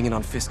demons are moving in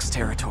on Fisk's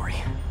territory.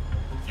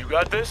 You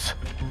got this?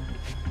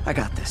 I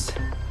got this.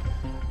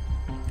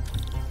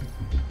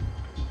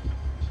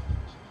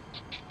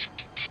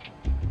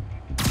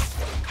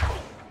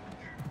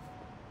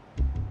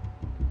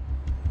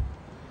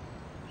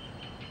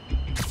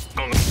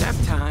 Nap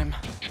time.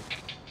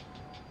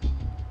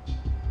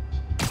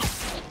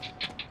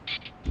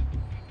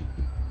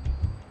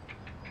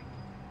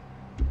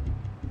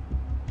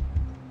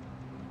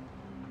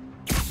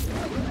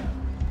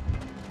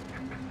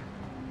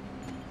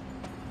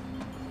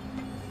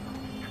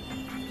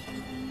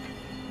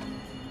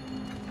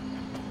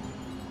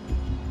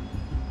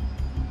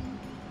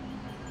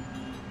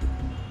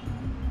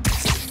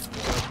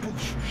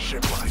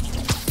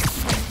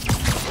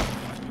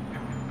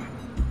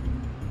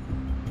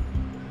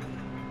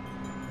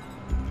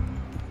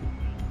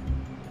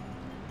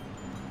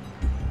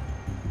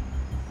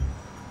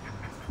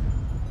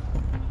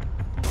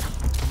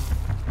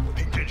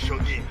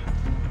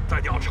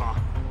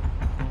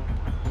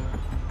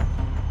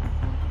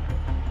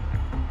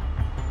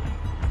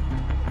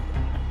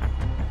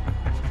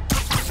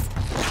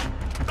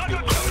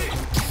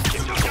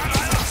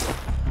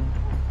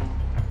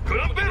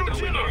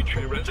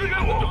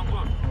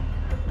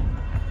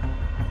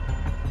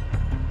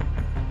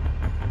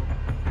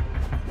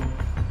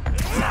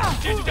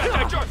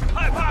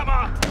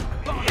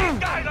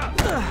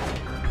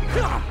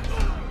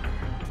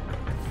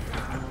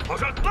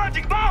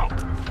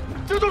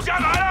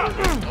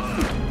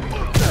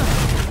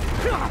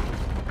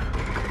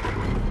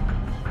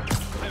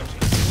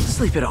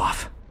 Sleep it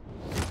off.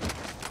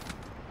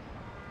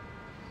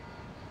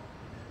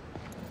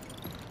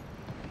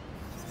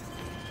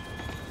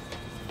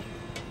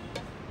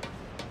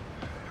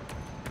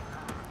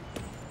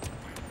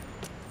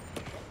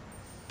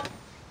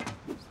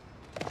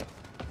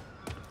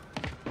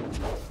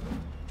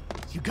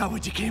 You got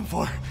what you came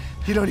for.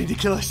 You don't need to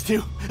kill us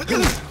too.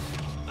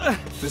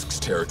 Fisk's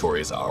territory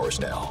is ours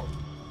now.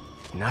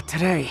 Not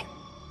today.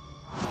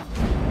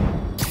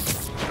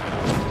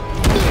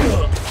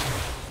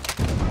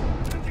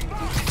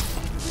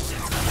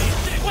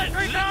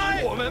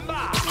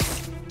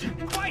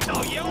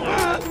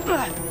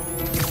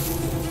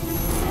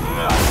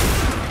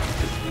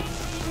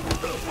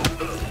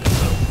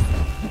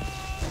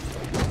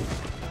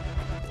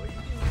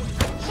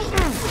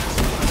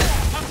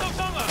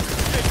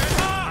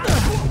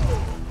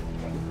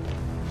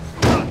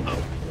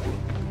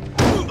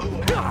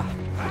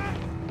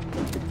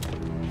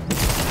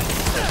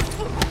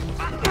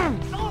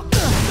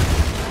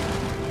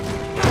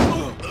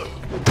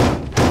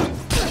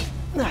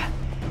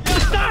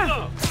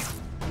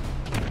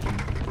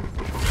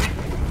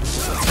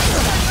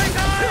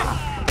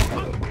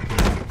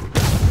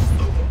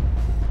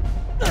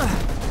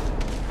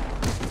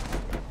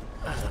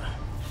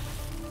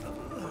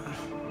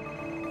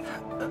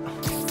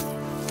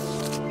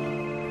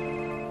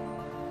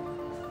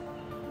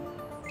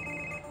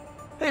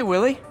 Hey,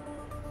 Willie.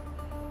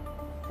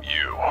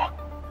 You.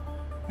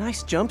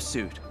 Nice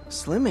jumpsuit.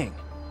 Slimming.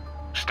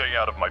 Stay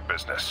out of my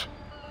business.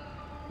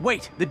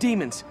 Wait, the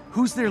demons.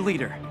 Who's their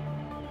leader?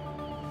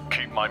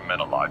 Keep my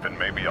men alive and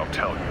maybe I'll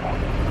tell you.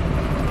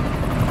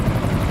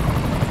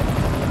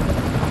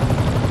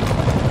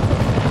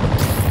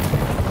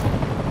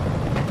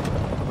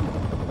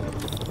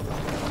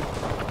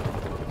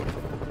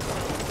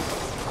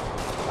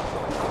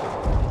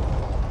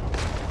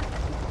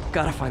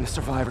 Gotta find the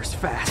survivors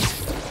fast.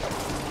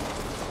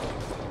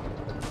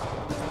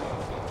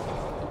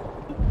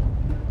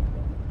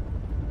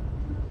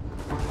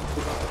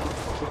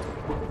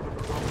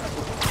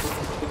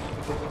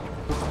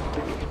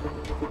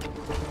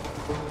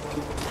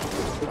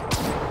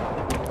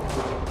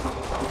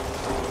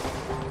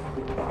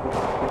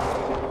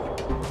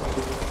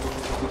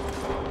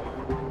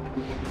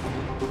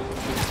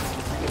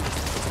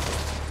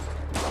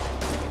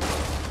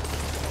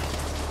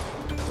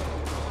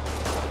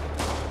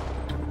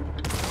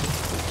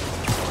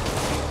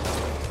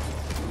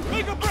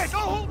 Make a break!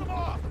 I'll hold them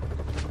off!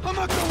 I'm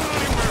not going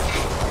anywhere!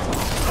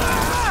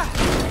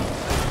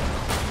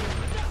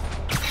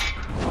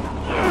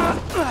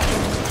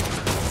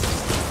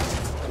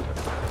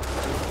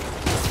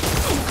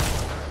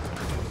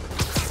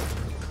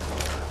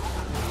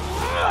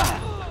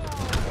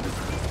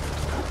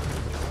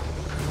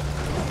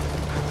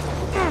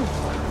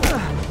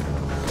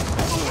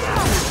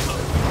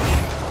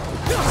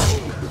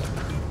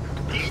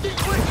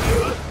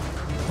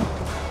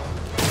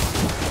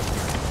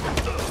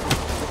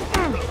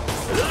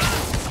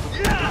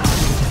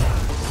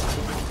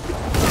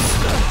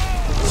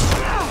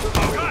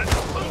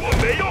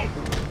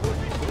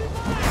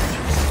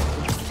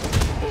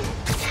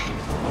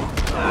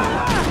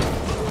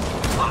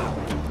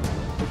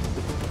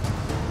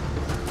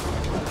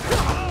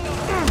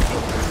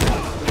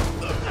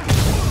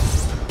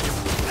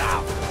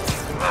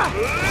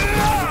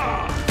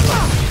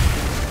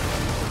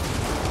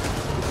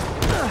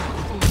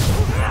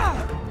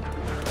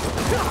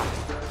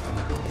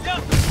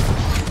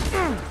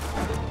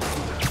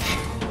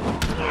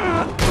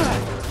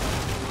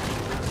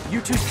 You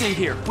two stay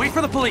here. Wait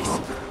for the police.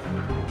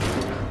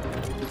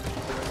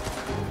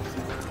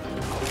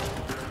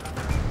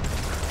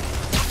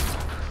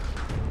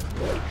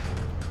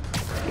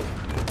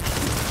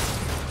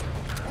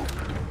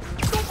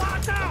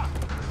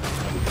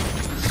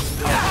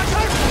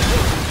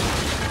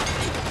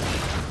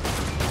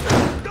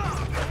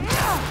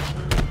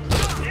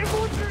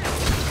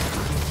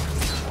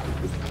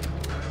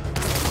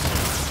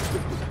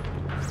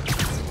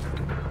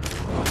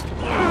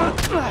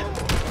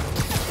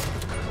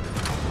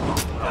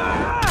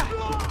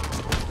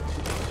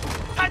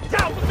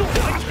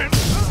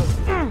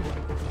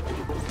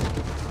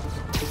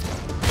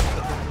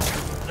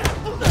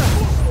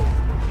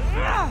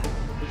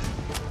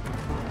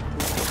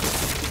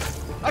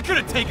 I could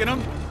have taken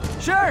him.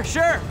 Sure,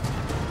 sure.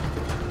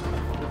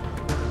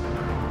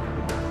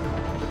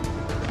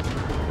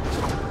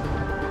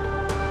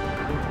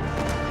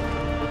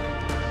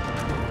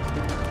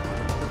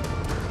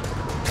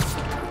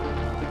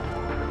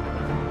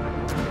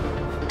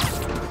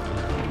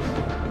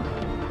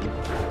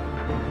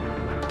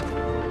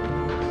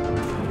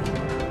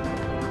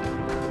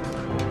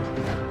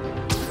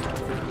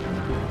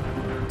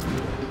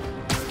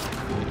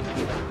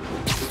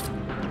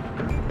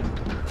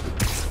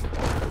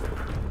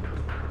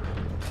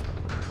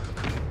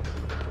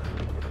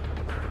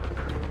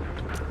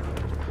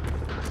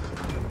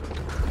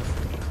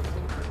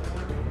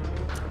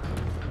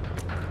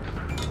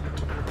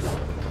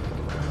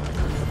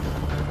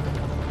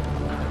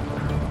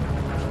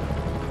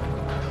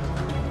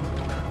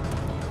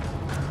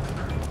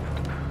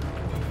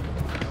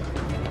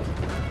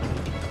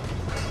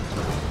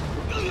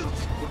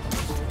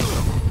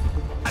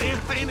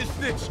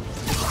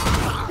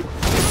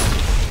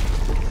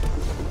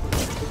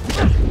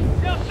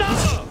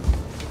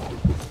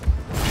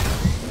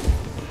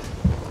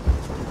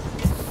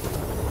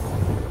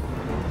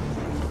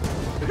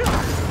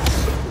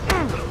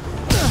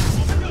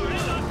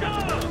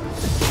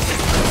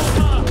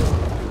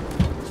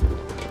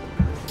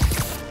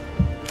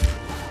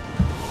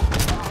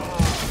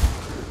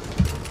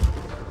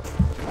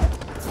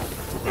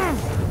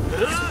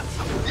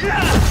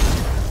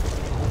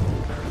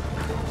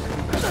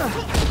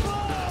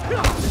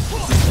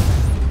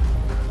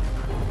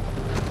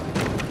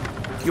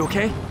 You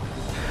okay?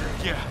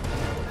 Yeah.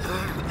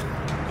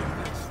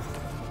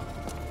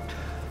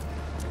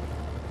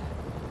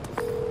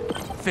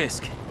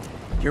 Fisk,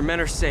 your men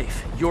are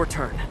safe. Your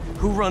turn.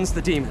 Who runs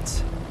the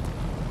demons?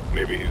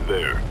 Maybe he's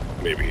there.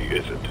 Maybe he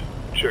isn't.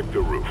 Check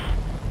the roof.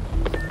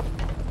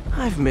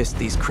 I've missed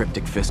these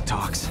cryptic Fisk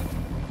talks.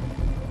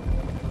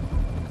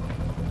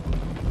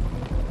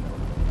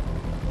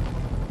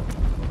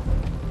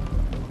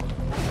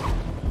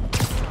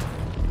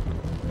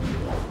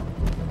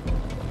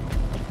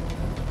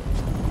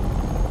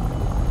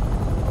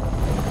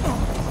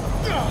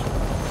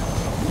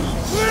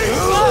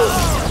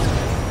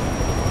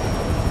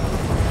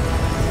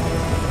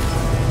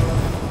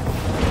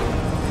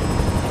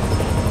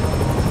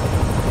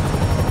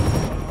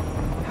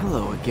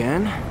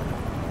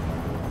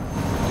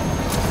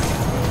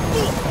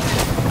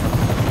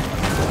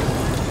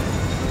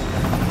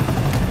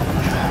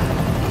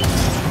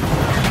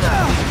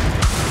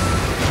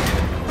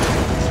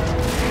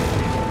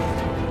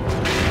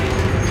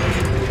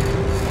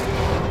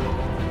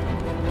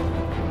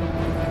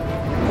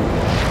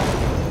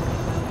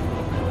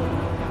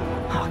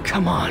 Oh,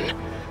 come on.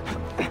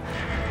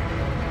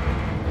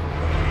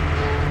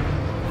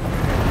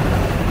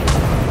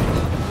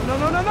 No,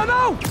 no, no, no,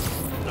 no!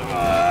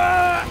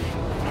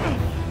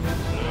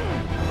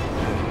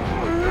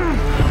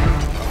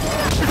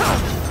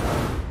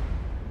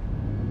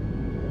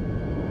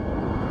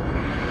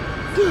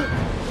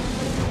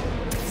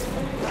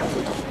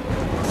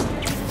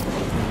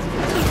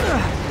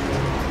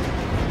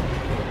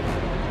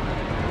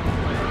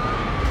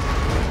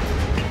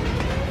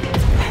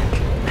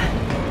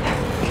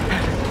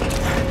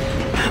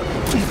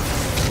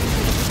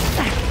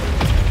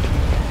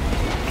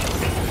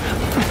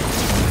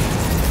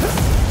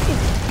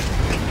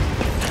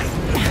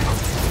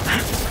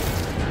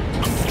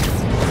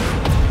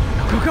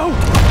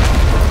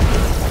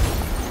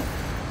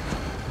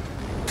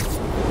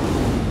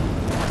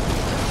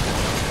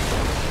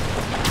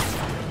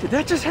 Did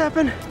that just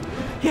happen?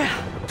 Yeah.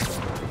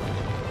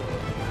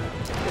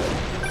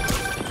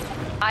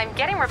 I'm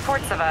getting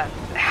reports of a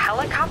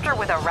helicopter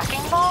with a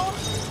wrecking ball?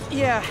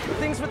 Yeah,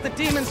 things with the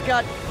demons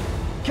got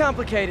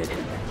complicated.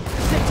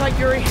 Sit tight,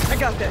 Yuri. I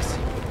got this.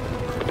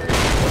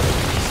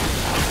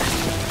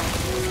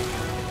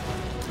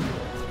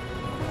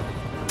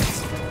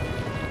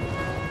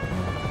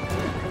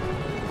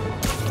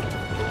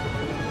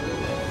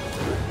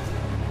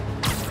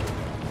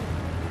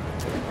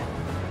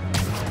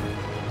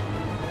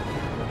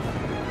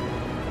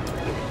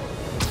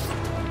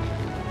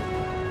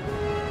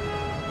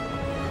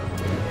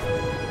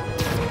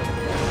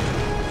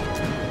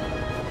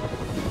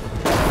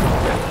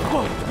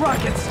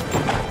 Rockets!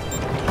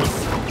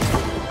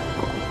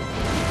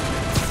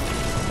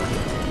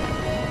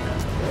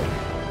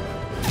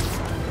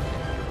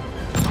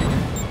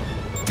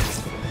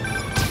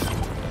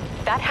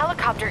 That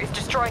helicopter is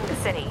destroying the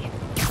city.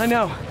 I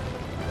know.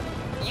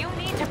 You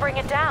need to bring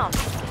it down.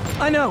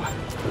 I know.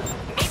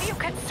 Maybe you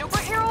could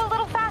superhero a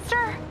little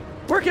faster?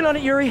 Working on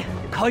it, Yuri.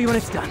 Call you when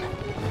it's done.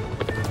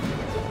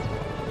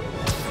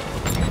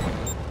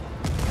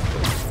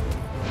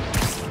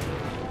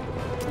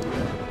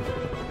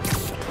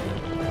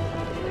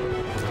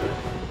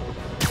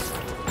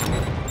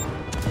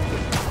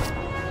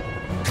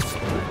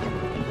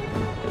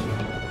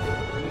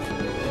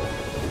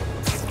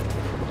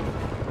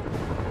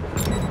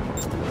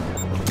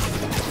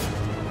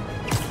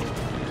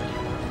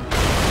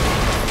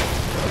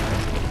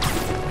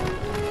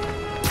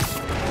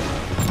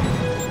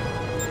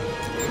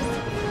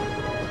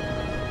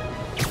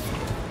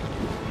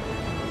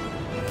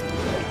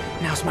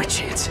 Now's my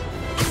chance.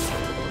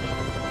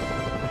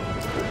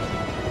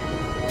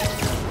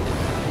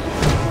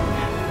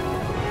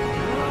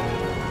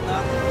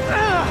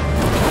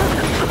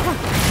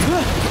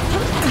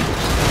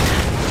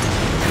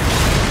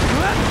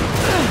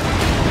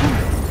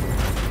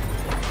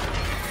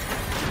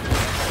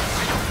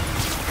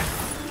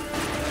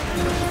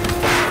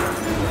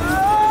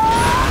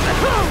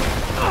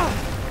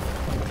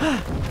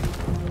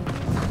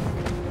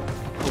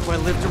 Hope I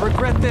live to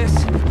regret this.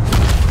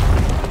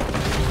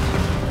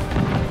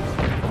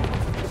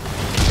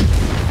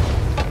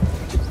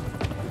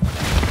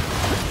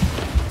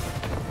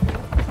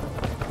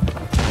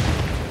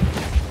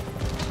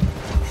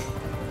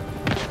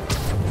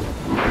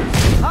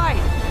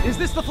 Is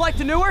this the flight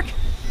to Newark?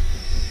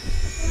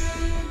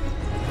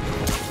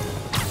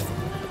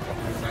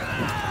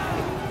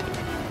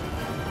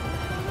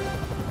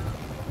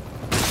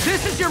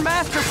 This is your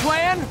master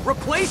plan?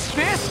 Replace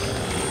Fisk?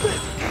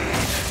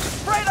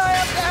 Afraid I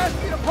have to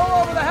ask you to pull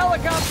over the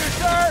helicopter,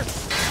 sir!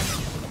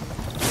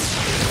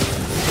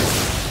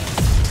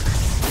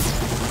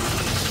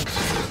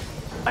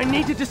 I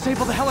need to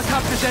disable the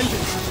helicopter's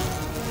engines.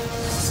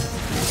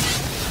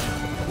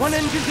 One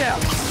engine down.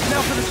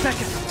 Now for the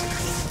second.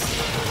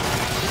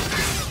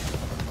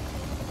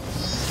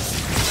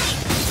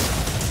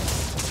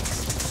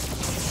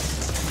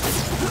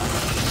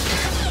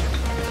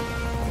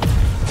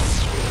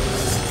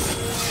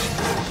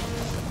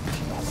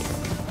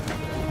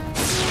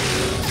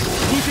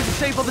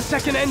 Disable the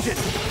second engine.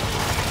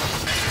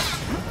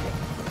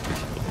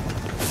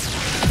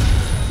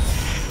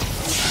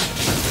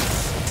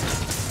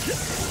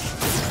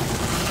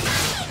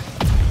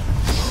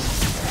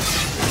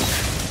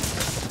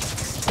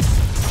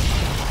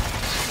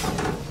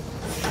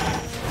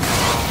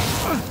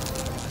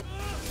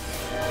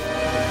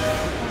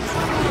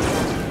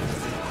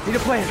 Need a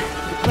plan.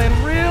 Need a plan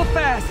real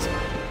fast.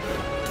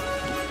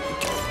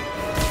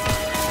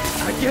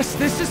 I guess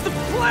this is the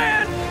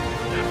plan!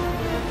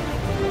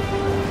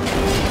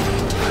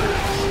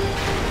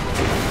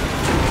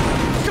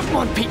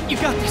 Come on, Pete, you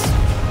got this!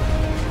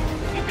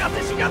 You got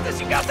this, you got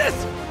this, you got this!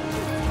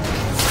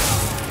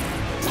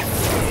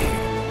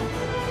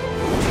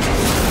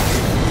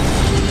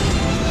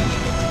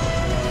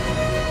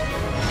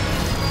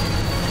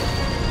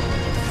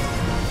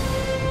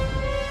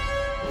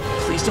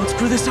 Please don't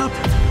screw this up!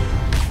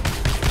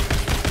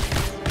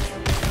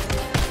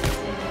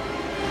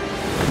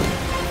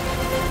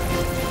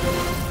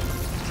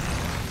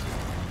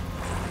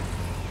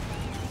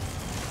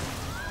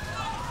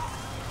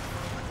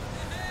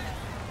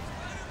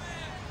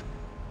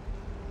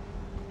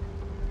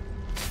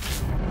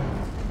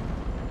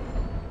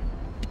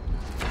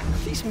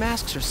 These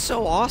masks are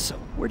so awesome.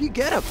 Where do you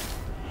get them?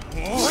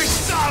 Cool,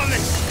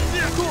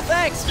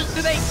 thanks.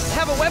 Do they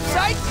have a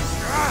website?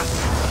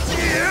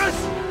 Yes!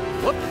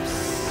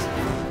 Whoops.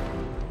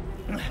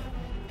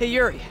 Hey,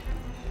 Yuri.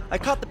 I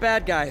caught the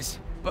bad guys,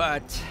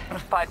 but...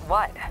 But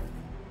what?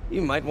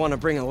 You might want to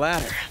bring a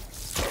ladder.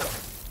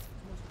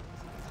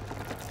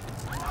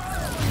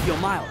 Yo,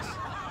 Miles.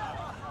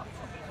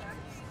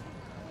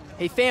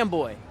 Hey,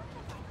 fanboy.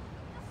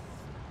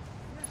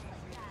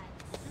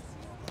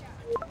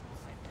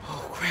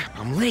 Oh, crap,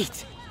 I'm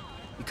late.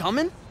 You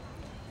coming?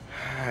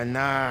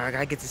 Nah, I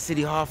gotta get to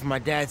City Hall for my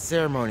dad's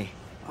ceremony.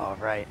 All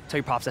right. Tell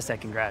your pops I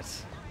said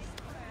congrats.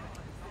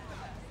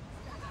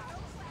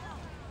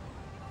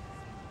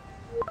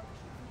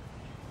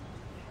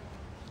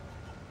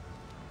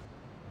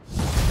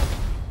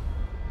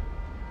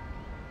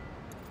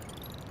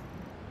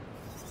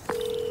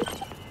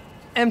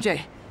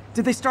 MJ,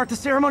 did they start the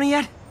ceremony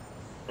yet?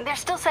 They're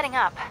still setting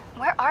up.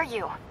 Where are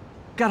you?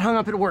 Got hung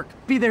up at work.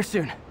 Be there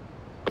soon.